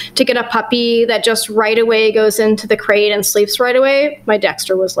rare to get a puppy that just right away goes into the crate and sleeps right away. My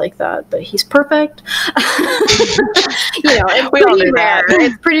Dexter was like that, but he's perfect. It's pretty rare.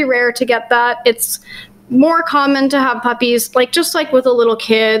 It's pretty rare to get that. It's more common to have puppies, just like with a little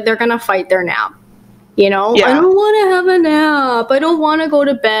kid, they're going to fight their nap. I don't want to have a nap. I don't want to go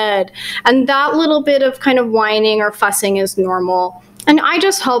to bed. And that little bit of kind of whining or fussing is normal. And I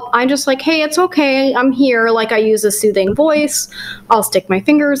just help. I'm just like, hey, it's okay. I'm here. I use a soothing voice. I'll stick my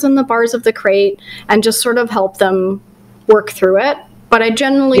fingers in the bars of the crate and just sort of help them work through it. But I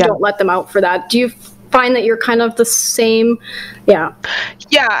generally don't let them out for that. Do you find that you're kind of the same? Yeah,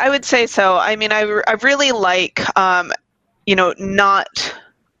 I would say so. I mean, I really like, not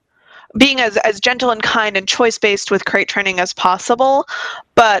being as gentle and kind and choice-based with crate training as possible.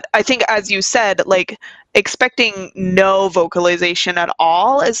 But I think, as you said, expecting no vocalization at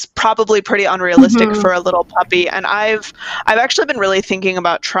all is probably pretty unrealistic for a little puppy. And I've actually been really thinking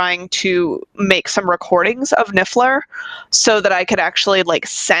about trying to make some recordings of Niffler so that I could actually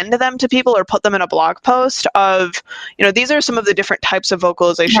send them to people or put them in a blog post of, these are some of the different types of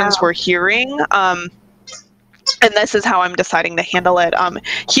vocalizations we're hearing. And this is how I'm deciding to handle it.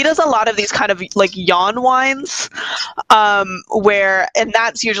 He does a lot of these kind of yawn whines, and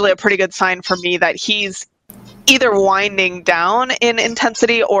that's usually a pretty good sign for me that he's either winding down in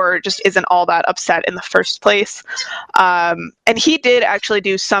intensity or just isn't all that upset in the first place. And he did actually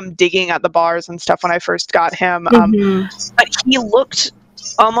do some digging at the bars and stuff when I first got him. But he looked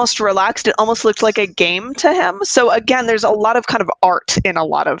almost relaxed. It almost looked like a game to him. So again, there's a lot of kind of art in a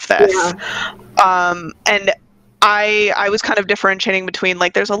lot of this. And I was kind of differentiating between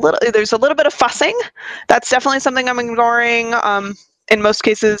there's a little bit of fussing. That's definitely something I'm ignoring. In most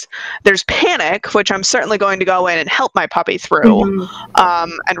cases, there's panic, which I'm certainly going to go in and help my puppy through,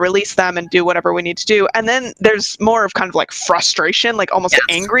 and release them and do whatever we need to do. And then there's more of kind of frustration, almost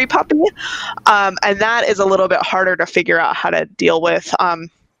angry puppy. And that is a little bit harder to figure out how to deal with.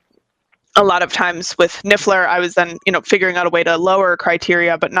 A lot of times with Niffler, I was then, figuring out a way to lower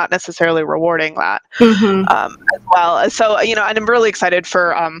criteria, but not necessarily rewarding that as well. So, and I'm really excited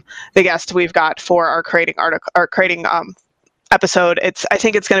for the guest we've got for our creating episode. I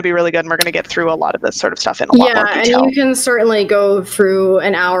think it's going to be really good, and we're going to get through a lot of this sort of stuff in a lot more detail. And you can certainly go through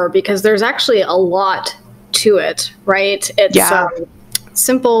an hour because there's actually a lot to it, right? It's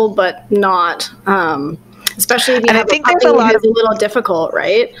simple, but not, especially if you have a puppy who's a little difficult,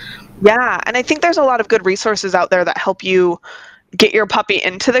 right? Yeah, and I think there's a lot of good resources out there that help you get your puppy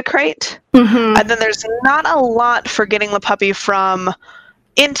into the crate. And then there's not a lot for getting the puppy from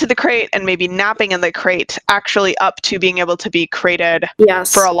into the crate and maybe napping in the crate actually up to being able to be crated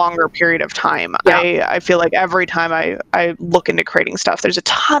for a longer period of time. I feel like every time I look into crating stuff, there's a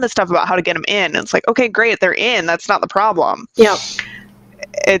ton of stuff about how to get them in. And it's like, okay, great, they're in. That's not the problem.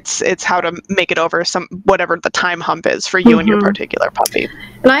 It's how to make it over whatever the time hump is for you and your particular puppy.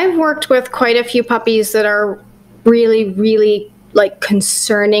 And I've worked with quite a few puppies that are really, really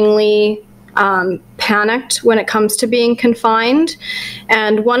concerningly panicked when it comes to being confined.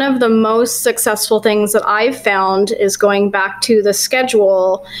 And one of the most successful things that I've found is going back to the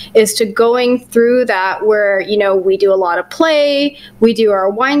schedule, is to going through that where, we do a lot of play, we do our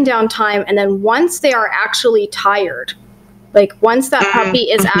wind down time, and then once they are actually tired, once that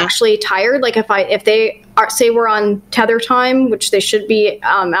puppy is actually tired, if they say we're on tether time, which they should be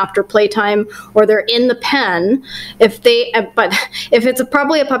after playtime, or they're in the pen, but if it's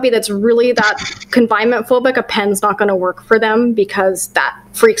probably a puppy that's really that confinement phobic, a pen's not going to work for them because that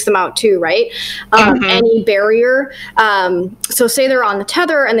freaks them out too, right? Any barrier. So say they're on the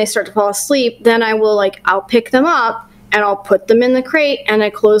tether and they start to fall asleep, then I'll pick them up and I'll put them in the crate and I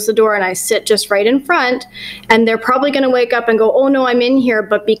close the door and I sit just right in front, and they're probably going to wake up and go, oh no, I'm in here.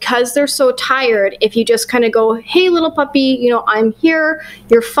 But because they're so tired, if you just kind of go, hey, little puppy, I'm here,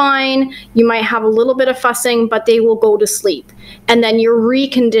 you're fine. You might have a little bit of fussing, but they will go to sleep. And then you're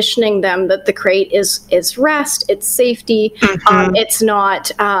reconditioning them that the crate is rest, it's safety, it's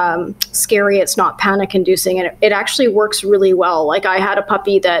not scary, it's not panic inducing. And it actually works really well. Like I had a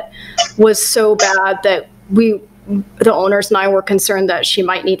puppy that was so bad that the owners and I were concerned that she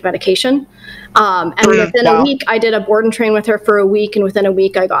might need medication. And within a week, I did a board and train with her for a week. And within a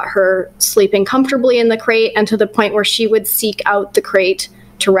week, I got her sleeping comfortably in the crate and to the point where she would seek out the crate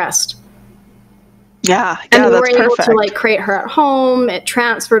to rest. Yeah, and we were that's able perfect. to crate her at home. It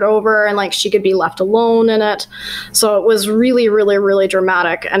transferred over and she could be left alone in it. So it was really, really, really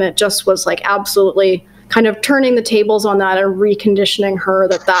dramatic. And it just was absolutely kind of turning the tables on that and reconditioning her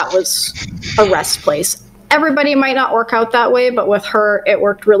that was a rest place. Everybody might not work out that way, but with her, it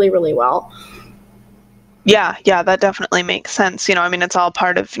worked really, really well. Yeah, that definitely makes sense. It's all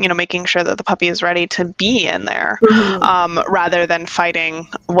part of, making sure that the puppy is ready to be in there, rather than fighting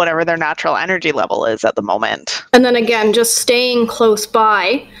whatever their natural energy level is at the moment. And then again, just staying close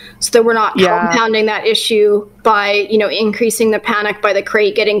by so that we're not compounding that issue by, increasing the panic by the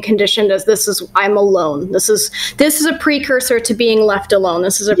crate getting conditioned as I'm alone. This is a precursor to being left alone.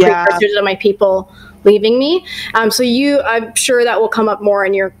 This is a precursor to my people leaving me. I'm sure that will come up more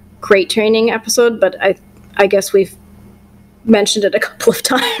in your crate training episode, but I guess we've mentioned it a couple of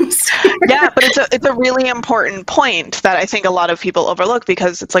times. Yeah, but it's a really important point that I think a lot of people overlook,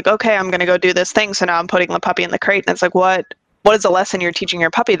 because it's okay, I'm going to go do this thing, so now I'm putting the puppy in the crate, and it's what is the lesson you're teaching your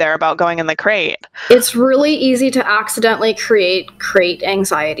puppy there about going in the crate? It's really easy to accidentally create crate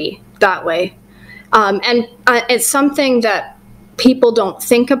anxiety that way. And it's something that people don't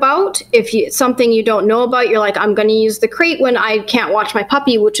think about. If it's something you don't know about, you're I'm going to use the crate when I can't watch my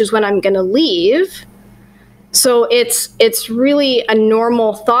puppy, which is when I'm going to leave. So it's really a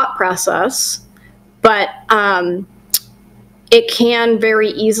normal thought process, but it can very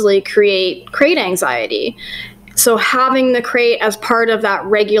easily create crate anxiety. So having the crate as part of that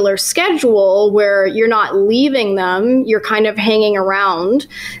regular schedule where you're not leaving them, you're kind of hanging around,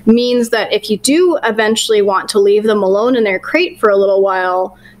 means that if you do eventually want to leave them alone in their crate for a little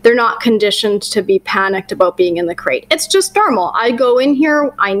while, they're not conditioned to be panicked about being in the crate. It's just normal. I go in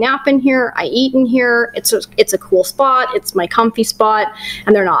here, I nap in here, I eat in here. It's a cool spot. It's my comfy spot,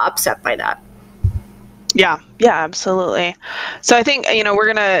 and they're not upset by that. Yeah, absolutely. So I think,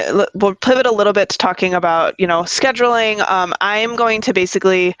 we'll pivot a little bit to talking about, scheduling. I'm going to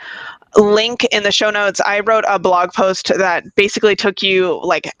basically link in the show notes. I wrote a blog post that basically took you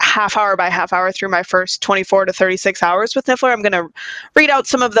half hour by half hour through my first 24 to 36 hours with Niffler. I'm going to read out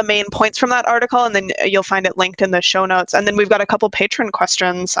some of the main points from that article, and then you'll find it linked in the show notes. And then we've got a couple patron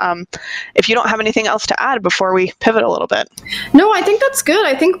questions. If you don't have anything else to add before we pivot a little bit. No, I think that's good.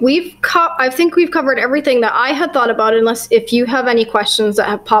 I think we've covered everything that I had thought about, unless if you have any questions that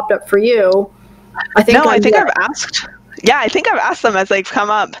have popped up for you. I think I've asked. Yeah, I think I've asked them as they've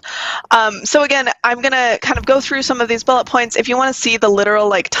come up. So again, I'm going to kind of go through some of these bullet points. If you want to see the literal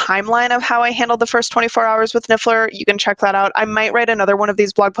timeline of how I handled the first 24 hours with Niffler, you can check that out. I might write another one of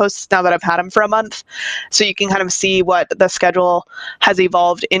these blog posts now that I've had him for a month, so you can kind of see what the schedule has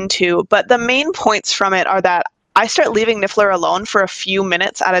evolved into. But the main points from it are that I start leaving Niffler alone for a few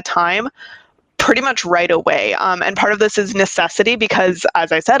minutes at a time, pretty much right away. And part of this is necessity because,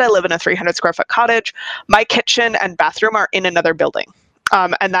 as I said, I live in a 300 square foot cottage. My kitchen and bathroom are in another building.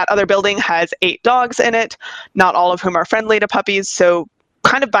 And that other building has 8 dogs in it, not all of whom are friendly to puppies. So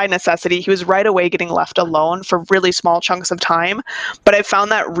kind of by necessity, he was right away getting left alone for really small chunks of time. But I found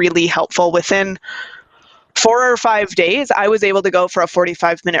that really helpful. Within 4 or 5 days, I was able to go for a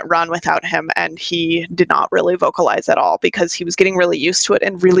 45-minute run without him, and he did not really vocalize at all because he was getting really used to it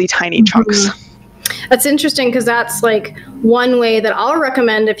in really tiny chunks. That's interesting, because that's one way that I'll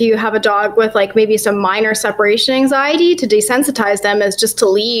recommend if you have a dog with maybe some minor separation anxiety to desensitize them, is just to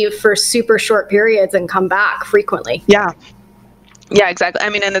leave for super short periods and come back frequently. Yeah, exactly.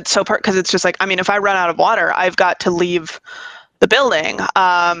 And it's so because it's just if I run out of water, I've got to leave the building,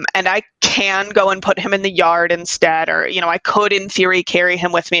 and I can go and put him in the yard instead, or I could in theory carry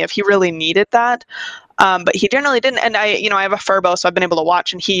him with me if he really needed that, but he generally didn't. And I have a Furbo, so I've been able to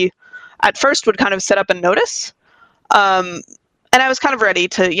watch, and at first would kind of sit up and notice. And I was kind of ready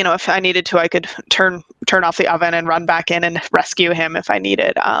to, if I needed to, I could turn off the oven and run back in and rescue him if I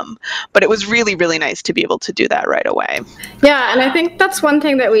needed. But it was really, really nice to be able to do that right away. Yeah, and I think that's one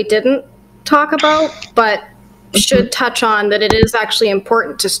thing that we didn't talk about, but should touch on, that it is actually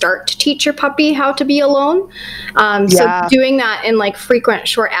important to start to teach your puppy how to be alone. So doing that in like frequent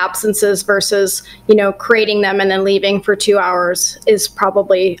short absences versus, creating them and then leaving for 2 hours is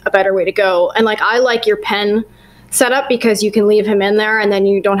probably a better way to go. And like, I like your pen setup because you can leave him in there and then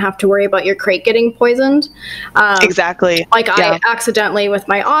you don't have to worry about your crate getting poisoned. Exactly. Like I accidentally with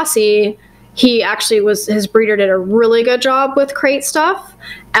my Aussie, he actually his breeder did a really good job with crate stuff,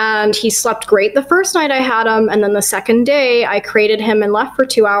 and he slept great the first night I had him, and then the second day I crated him and left for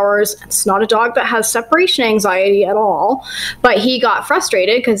 2 hours. It's not a dog that has separation anxiety at all, but he got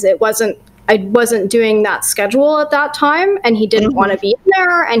frustrated because I wasn't doing that schedule at that time, and he didn't want to be in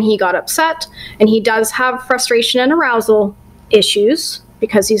there, and he got upset, and he does have frustration and arousal issues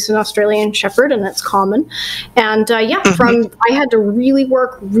because he's an Australian Shepherd and that's common. And I had to really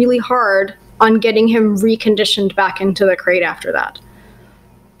work really hard on getting him reconditioned back into the crate after that.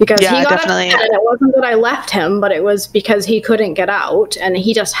 Because he got definitely upset, and it wasn't that I left him, but it was because he couldn't get out, and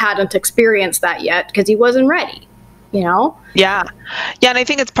he just hadn't experienced that yet because he wasn't ready. Yeah. And I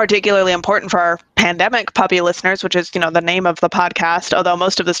think it's particularly important for our pandemic puppy listeners, which is, the name of the podcast, although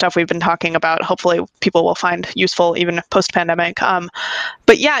most of the stuff we've been talking about, hopefully people will find useful even post-pandemic.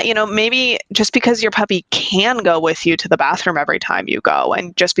 But yeah, maybe just because your puppy can go with you to the bathroom every time you go,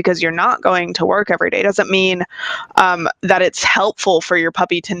 and just because you're not going to work every day doesn't mean that it's helpful for your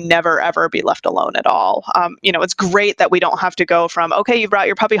puppy to never, ever be left alone at all. It's great that we don't have to go from, okay, you brought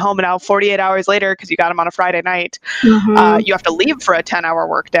your puppy home and now 48 hours later, because you got him on a Friday night, you have to leave for a 10-hour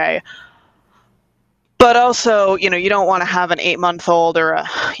workday. But also, you don't want to have an 8-month-old or,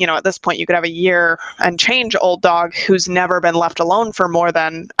 at this point you could have a year and change old dog who's never been left alone for more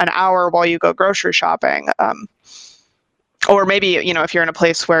than an hour while you go grocery shopping. Or maybe, if you're in a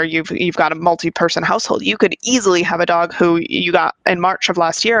place where you've got a multi-person household, you could easily have a dog who you got in March of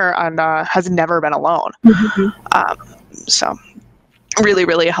last year and has never been alone. So really,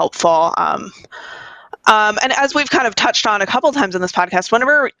 really helpful. And as we've kind of touched on a couple times in this podcast,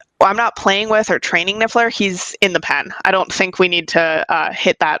 whenever I'm not playing with or training Niffler, he's in the pen. I don't think we need to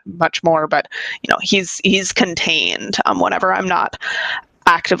hit that much more, but he's contained whenever I'm not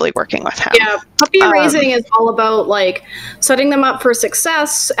actively working with him. Yeah, puppy raising is all about like setting them up for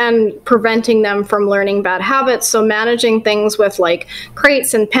success and preventing them from learning bad habits. So managing things with like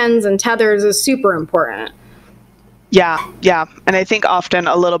crates and pens and tethers is super important. Yeah. And I think often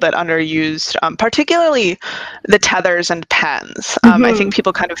a little bit underused, particularly the tethers and pens. I think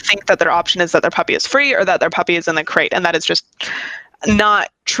people kind of think that their option is that their puppy is free or that their puppy is in the crate, and that is just not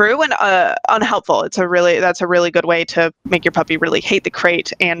true and unhelpful. That's a really good way to make your puppy really hate the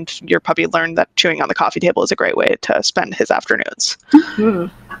crate, and your puppy learn that chewing on the coffee table is a great way to spend his afternoons.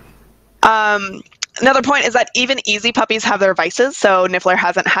 Another point is that even easy puppies have their vices. So Niffler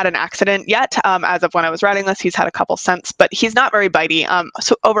hasn't had an accident yet. As of when I was writing this, he's had a couple since, but he's not very bitey.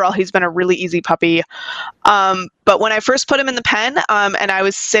 So overall, he's been a really easy puppy. But when I first put him in the pen, and I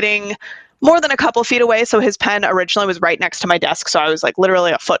was sitting more than a couple feet away, so his pen originally was right next to my desk, so I was like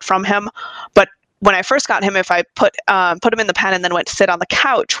literally a foot from him. But when I first got him, if I put him in the pen and then went to sit on the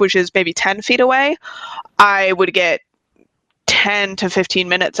couch, which is maybe 10 feet away, I would get 10 to 15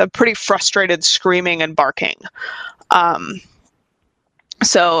 minutes of pretty frustrated screaming and barking.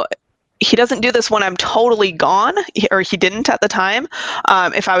 So he doesn't do this when I'm totally gone, or he didn't at the time.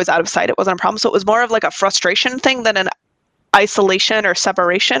 If I was out of sight, it wasn't a problem. So it was more of like a frustration thing than an isolation or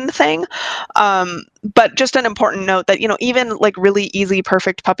separation thing. But just an important note that, even like really easy,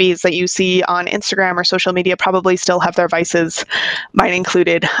 perfect puppies that you see on Instagram or social media probably still have their vices, mine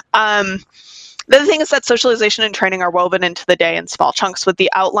included. The other thing is that socialization and training are woven into the day in small chunks. With the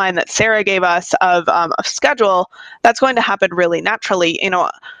outline that Sarah gave us of a schedule, that's going to happen really naturally.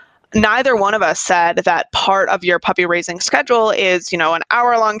 Neither one of us said that part of your puppy raising schedule is, an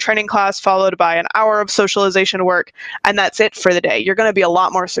hour-long training class followed by an hour of socialization work, and that's it for the day. You're going to be a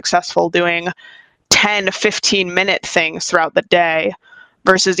lot more successful doing 10, 15-minute things throughout the day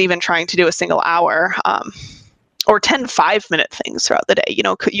versus even trying to do a single hour. Or 10 5-minute things throughout the day.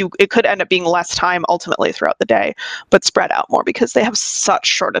 It could end up being less time ultimately throughout the day, but spread out more because they have such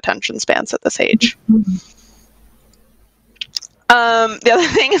short attention spans at this age. The other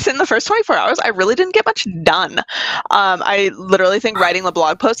thing is, in the first 24 hours, I really didn't get much done. I literally think writing the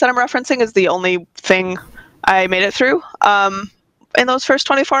blog post that I'm referencing is the only thing I made it through. in those first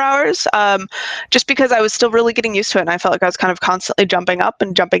 24 hours, just because I was still really getting used to it. And I felt like I was kind of constantly jumping up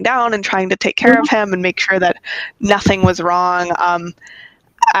and jumping down and trying to take care of him and make sure that nothing was wrong.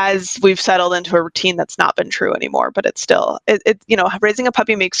 As we've settled into a routine, that's not been true anymore, but it's still, raising a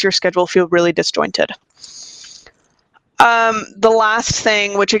puppy makes your schedule feel really disjointed. The last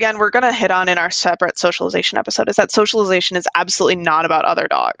thing, which again, we're going to hit on in our separate socialization episode, is that socialization is absolutely not about other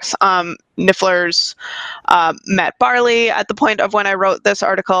dogs. Nifflers met Barley at the point of when I wrote this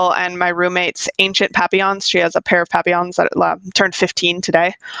article, and my roommate's ancient Papillons. She has a pair of Papillons that turned 15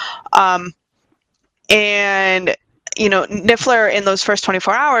 today. And Niffler, in those first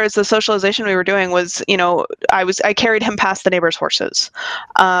 24 hours, the socialization we were doing was, I carried him past the neighbor's horses,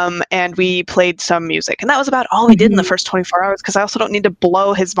 and we played some music, and that was about all we did in the first 24 hours, because I also don't need to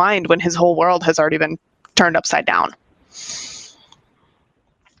blow his mind when his whole world has already been turned upside down.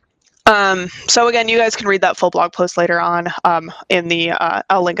 So again, you guys can read that full blog post later on in the,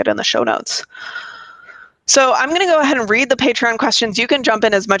 I'll link it in the show notes. So I'm going to go ahead and read the Patreon questions. You can jump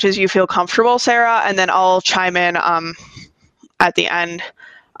in as much as you feel comfortable, Sarah, and then I'll chime in at the end.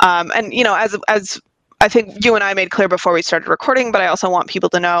 And, as I think you and I made clear before we started recording, but I also want people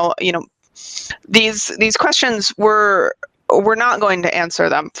to know, these questions we're not going to answer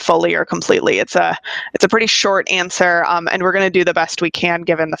them fully or completely. It's a pretty short answer, and we're going to do the best we can,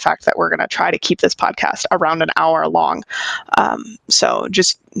 given the fact that we're going to try to keep this podcast around an hour long. So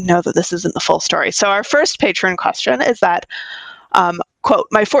just know that this isn't the full story. So our first patron question is that, quote,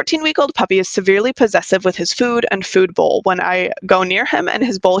 "My 14-week-old puppy is severely possessive with his food and food bowl. When I go near him and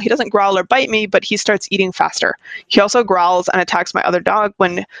his bowl, he doesn't growl or bite me, but he starts eating faster. He also growls and attacks my other dog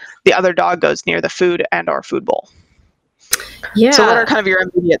when the other dog goes near the food and or food bowl." Yeah. So what are kind of your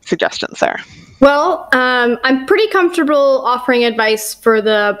immediate suggestions there? Well, I'm pretty comfortable offering advice for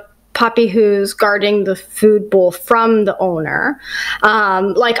the puppy who's guarding the food bowl from the owner.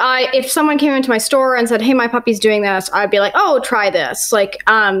 If someone came into my store and said, "Hey, my puppy's doing this," I'd be like, "Oh, try this."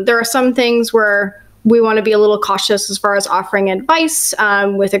 There are some things where we want to be a little cautious as far as offering advice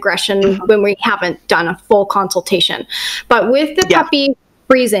with aggression when we haven't done a full consultation. But with the puppy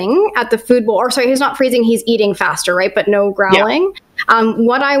freezing at the food bowl, he's not freezing, he's eating faster, right? But no growling.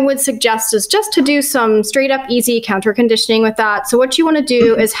 What I would suggest is just to do some straight up easy counter conditioning with that. So what you want to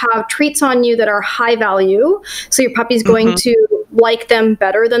do is have treats on you that are high value. So your puppy's going to like them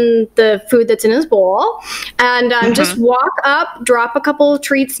better than the food that's in his bowl. And just walk up, drop a couple of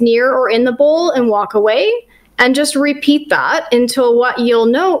treats near or in the bowl and walk away. And just repeat that until what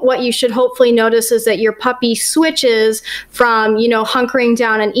you should hopefully notice is that your puppy switches from, hunkering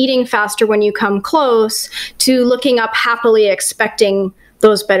down and eating faster when you come close to looking up happily expecting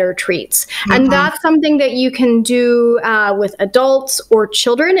those better treats. And that's something that you can do with adults or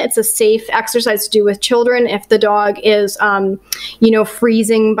children. It's a safe exercise to do with children if the dog is,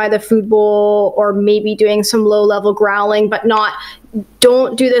 freezing by the food bowl or maybe doing some low-level growling, but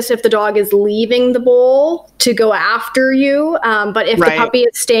don't do this if the dog is leaving the bowl to go after you. But if the puppy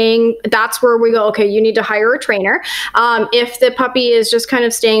is staying, that's where we go, okay, you need to hire a trainer. If the puppy is just kind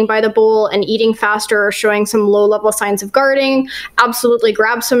of staying by the bowl and eating faster or showing some low-level signs of guarding, absolutely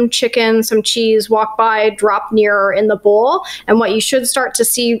grab some chicken, some cheese, walk by, drop nearer in the bowl. And what you should start to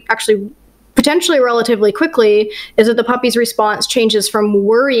see actually potentially relatively quickly is that the puppy's response changes from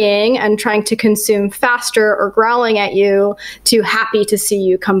worrying and trying to consume faster or growling at you to happy to see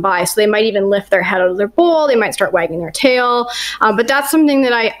you come by. So they might even lift their head out of their bowl. They might start wagging their tail. But that's something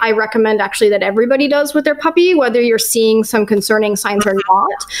that I recommend actually that everybody does with their puppy, whether you're seeing some concerning signs or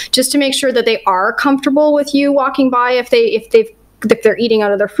not, just to make sure that they are comfortable with you walking by if they're eating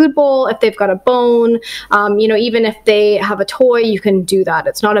out of their food bowl, if they've got a bone, even if they have a toy, you can do that.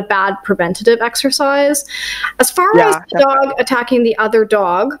 It's not a bad preventative exercise. As far as the dog attacking the other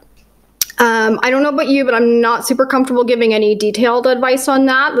dog, I don't know about you, but I'm not super comfortable giving any detailed advice on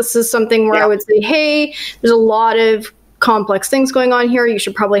that. This is something where I would say, hey, there's a lot of complex things going on here. You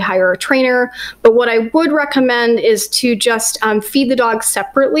should probably hire a trainer. But what I would recommend is to just feed the dog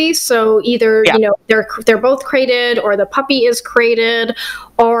separately. So either, they're both crated or the puppy is crated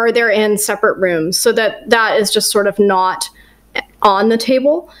or they're in separate rooms so that is just sort of not on the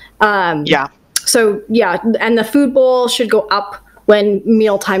table. And the food bowl should go up when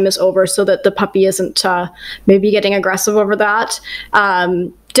mealtime is over so that the puppy isn't maybe getting aggressive over that.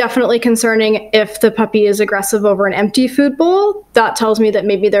 Definitely concerning if the puppy is aggressive over an empty food bowl. That tells me that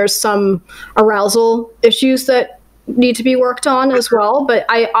maybe there's some arousal issues that need to be worked on as well. But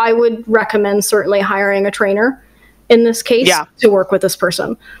I would recommend certainly hiring a trainer in this case to work with this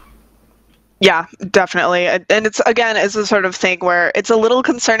person. Yeah, definitely. And it's, again, it's the sort of thing where it's a little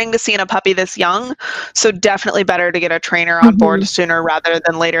concerning to see in a puppy this young. So definitely better to get a trainer on board sooner rather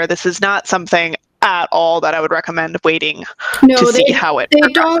than later. This is not something at all that I would recommend waiting to see how it they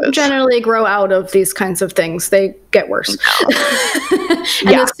progresses. Don't generally grow out of these kinds of things. They get worse.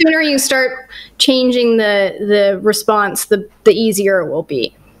 No. And the sooner you start changing the response, the easier it will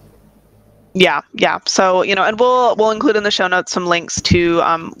be. Yeah. So, and we'll include in the show notes some links to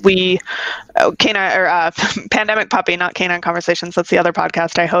Pandemic Puppy, not Canine Conversations. That's the other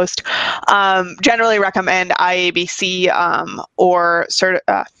podcast I host. Generally recommend IABC or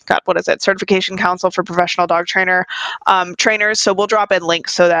Certification Council for Professional Dog Trainers. So we'll drop in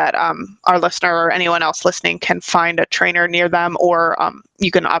links so that our listener or anyone else listening can find a trainer near them, or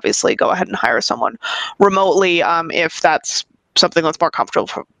you can obviously go ahead and hire someone remotely if that's something that's more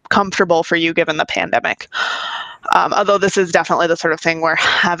comfortable for you given the pandemic. Although this is definitely the sort of thing where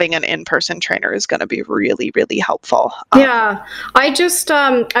having an in-person trainer is going to be really, really helpful. I just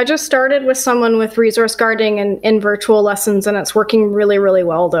started with someone with resource guarding and in virtual lessons, and it's working really, really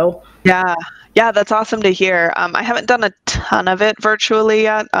well though. Yeah, that's awesome to hear. I haven't done a ton of it virtually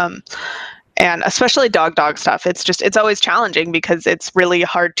yet. And especially dog stuff. It's always challenging because it's really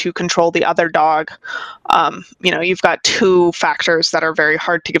hard to control the other dog. You've got two factors that are very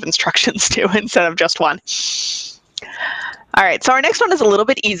hard to give instructions to instead of just one. All right, so our next one is a little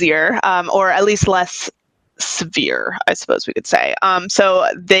bit easier, or at least less severe, I suppose we could say. So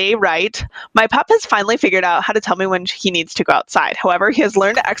they write, my pup has finally figured out how to tell me when he needs to go outside. However, he has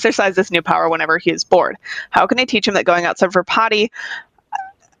learned to exercise this new power whenever he is bored. How can I teach him that going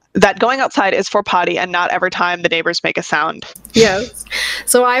outside is for potty and not every time the neighbors make a sound? Yes.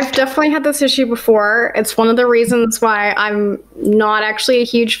 So I've definitely had this issue before. It's one of the reasons why I'm not actually a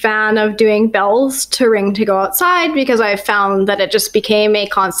huge fan of doing bells to ring to go outside, because I found that it just became a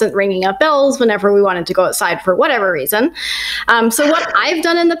constant ringing of bells whenever we wanted to go outside for whatever reason. So what I've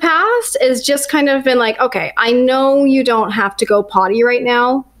done in the past is just kind of been like, okay, I know you don't have to go potty right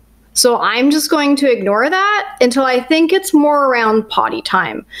now, so I'm just going to ignore that until I think it's more around potty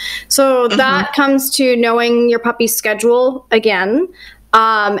time. So that comes to knowing your puppy's schedule again.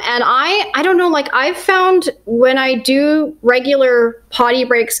 And I don't know, like I've found when I do regular potty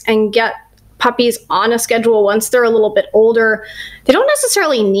breaks and get puppies on a schedule once they're a little bit older, they don't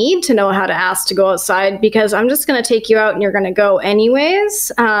necessarily need to know how to ask to go outside, because I'm just going to take you out and you're going to go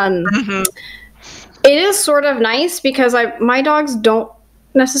anyways. It is sort of nice because my dogs don't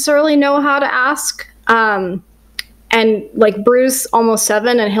necessarily know how to ask, and like Bruce, almost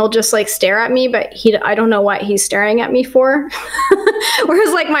 7, and he'll just like stare at me, but I don't know what he's staring at me for.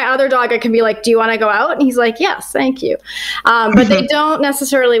 Whereas like my other dog, I can be like, do you want to go out? And he's like, yes, thank you. But they don't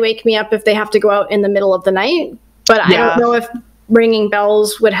necessarily wake me up if they have to go out in the middle of the night, but I don't know if ringing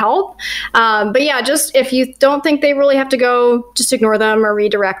bells would help. But yeah, just if you don't think they really have to go, just ignore them or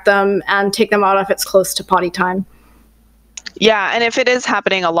redirect them and take them out if it's close to potty time. Yeah, and if it is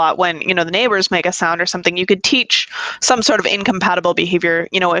happening a lot when, the neighbors make a sound or something, you could teach some sort of incompatible behavior.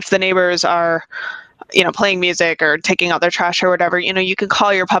 If the neighbors are, playing music or taking out their trash or whatever, you can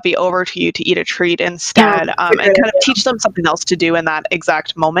call your puppy over to you to eat a treat instead, and kind of teach them something else to do in that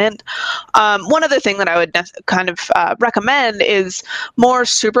exact moment. One other thing that I would recommend is more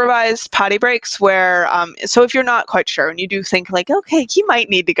supervised potty breaks where, so if you're not quite sure and you do think like, okay, he might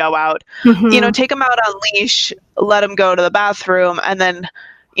need to go out, take him out on leash, let him go to the bathroom, and then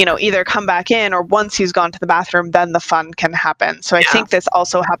either come back in, or once he's gone to the bathroom, then the fun can happen. So I think this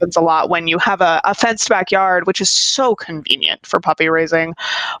also happens a lot when you have a fenced backyard, which is so convenient for puppy raising.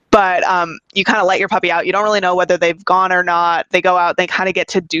 But you kind of let your puppy out. You don't really know whether they've gone or not. They go out, they kind of get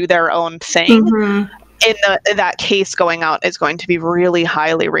to do their own thing. In that case, going out is going to be really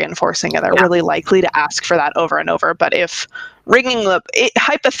highly reinforcing, and they're really likely to ask for that over and over. But if ringing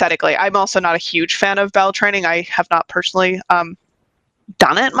hypothetically, I'm also not a huge fan of bell training. I have not personally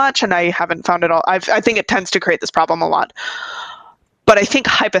done it much, and I haven't found it all. I think it tends to create this problem a lot. But I think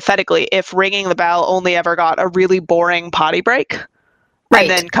hypothetically, if ringing the bell only ever got a really boring potty break, and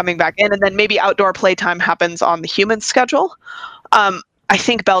then coming back in, and then maybe outdoor playtime happens on the human schedule, I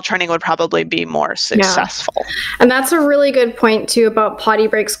think bell training would probably be more successful. Yeah. And that's a really good point too about potty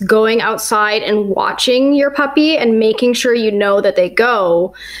breaks, going outside and watching your puppy and making sure you know that they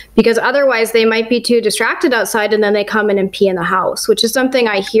go, because otherwise they might be too distracted outside and then they come in and pee in the house, which is something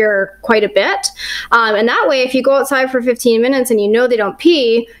I hear quite a bit. And that way, if you go outside for 15 minutes and you know they don't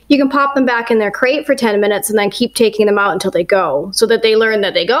pee, you can pop them back in their crate for 10 minutes and then keep taking them out until they go, so that they learn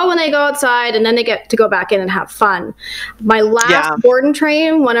that they go when they go outside and then they get to go back in and have fun. My last board and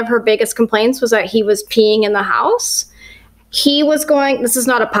train, one of her biggest complaints was that he was peeing in the house. He was going, this is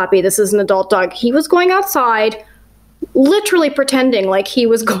not a puppy, this is an adult dog. He was going outside, literally pretending like he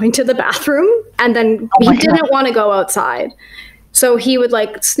was going to the bathroom, and then he didn't want to go outside. So he would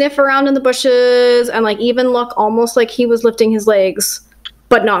like sniff around in the bushes and like even look almost like he was lifting his legs,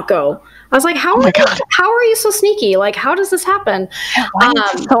 but not go. I was like, how are you so sneaky? Like, how does this happen? Why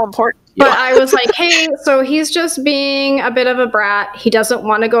is it so important? But I was like, hey, so he's just being a bit of a brat. He doesn't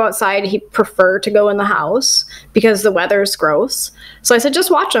want to go outside. He'd prefer to go in the house because the weather's gross. So I said,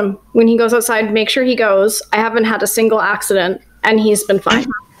 just watch him. When he goes outside, make sure he goes. I haven't had a single accident, and he's been fine.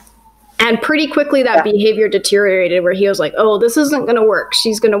 And pretty quickly that behavior deteriorated where he was like, oh, this isn't going to work.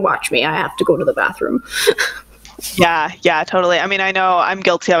 She's going to watch me. I have to go to the bathroom. Yeah, totally. I mean, I know I'm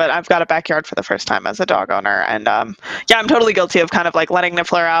guilty of it. I've got a backyard for the first time as a dog owner. And I'm totally guilty of kind of like letting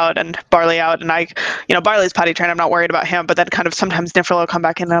Niffler out and Barley out. And Barley's potty trained. I'm not worried about him. But then kind of sometimes Niffler will come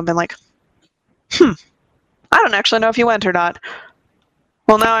back in and I've been like, I don't actually know if you went or not.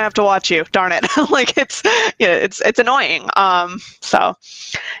 Well, now I have to watch you. Darn it. Like it's annoying. So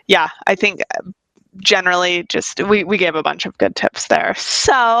yeah, I think generally just we gave a bunch of good tips there.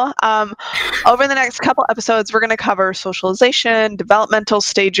 So over the next couple episodes, we're going to cover socialization, developmental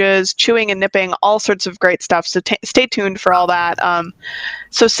stages, chewing and nipping, all sorts of great stuff. So stay tuned for all that.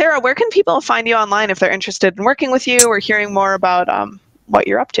 So Sarah, where can people find you online if they're interested in working with you or hearing more about what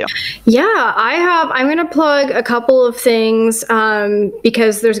you're up to? Yeah, I'm going to plug a couple of things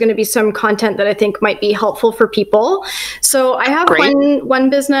because there's going to be some content that I think might be helpful for people. So I have one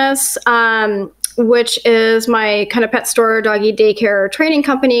business, which is my kind of pet store, doggy daycare training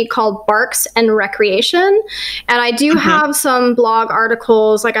company called Barks and Recreation. And I do have some blog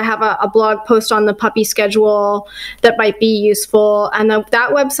articles, like I have a blog post on the puppy schedule that might be useful. And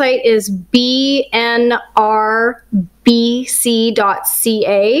that website is bnrbc.ca.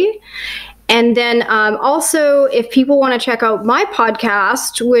 And then also, if people want to check out my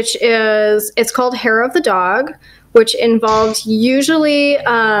podcast, it's called Hair of the Dog, which involves usually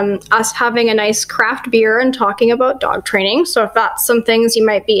us having a nice craft beer and talking about dog training. So if that's some things you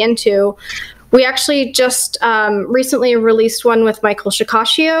might be into. We actually just recently released one with Michael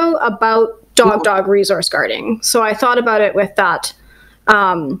Shikashio about dog resource guarding. So I thought about it with that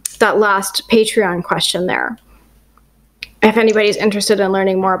last Patreon question there, if anybody's interested in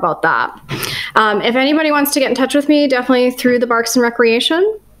learning more about that. If anybody wants to get in touch with me, definitely through the Barks and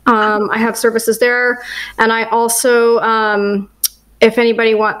Recreation. I have services there. And I also, if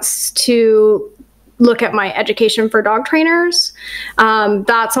anybody wants to look at my education for dog trainers,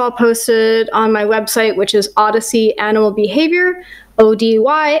 that's all posted on my website, which is Odyssey Animal Behavior,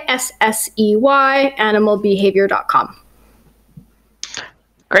 ODYSSEY, animalbehavior.com.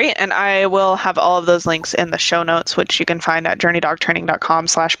 Great. And I will have all of those links in the show notes, which you can find at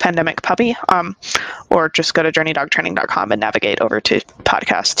journeydogtraining.com/pandemicpuppy, or just go to journeydogtraining.com and navigate over to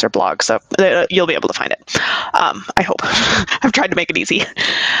podcasts or blogs. So you'll be able to find it. I hope. I've tried to make it easy.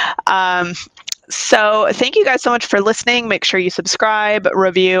 So thank you guys so much for listening. Make sure you subscribe,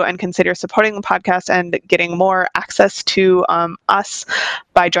 review, and consider supporting the podcast and getting more access to us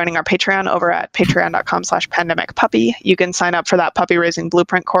by joining our Patreon over at patreon.com/pandemicpuppy. You can sign up for that puppy raising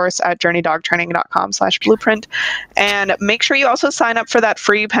blueprint course at journeydogtraining.com/blueprint. And make sure you also sign up for that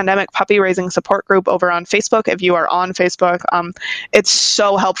free pandemic puppy raising support group over on Facebook if you are on Facebook. It's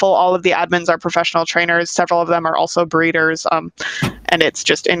so helpful. All of the admins are professional trainers. Several of them are also breeders. And it's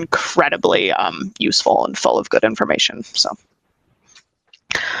just incredibly useful and full of good information. So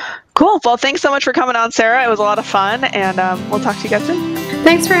cool. Well, thanks so much for coming on, Sarah. It was a lot of fun, and we'll talk to you guys soon.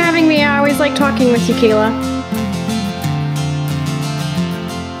 Thanks for having me. I always like talking with you, Kayla.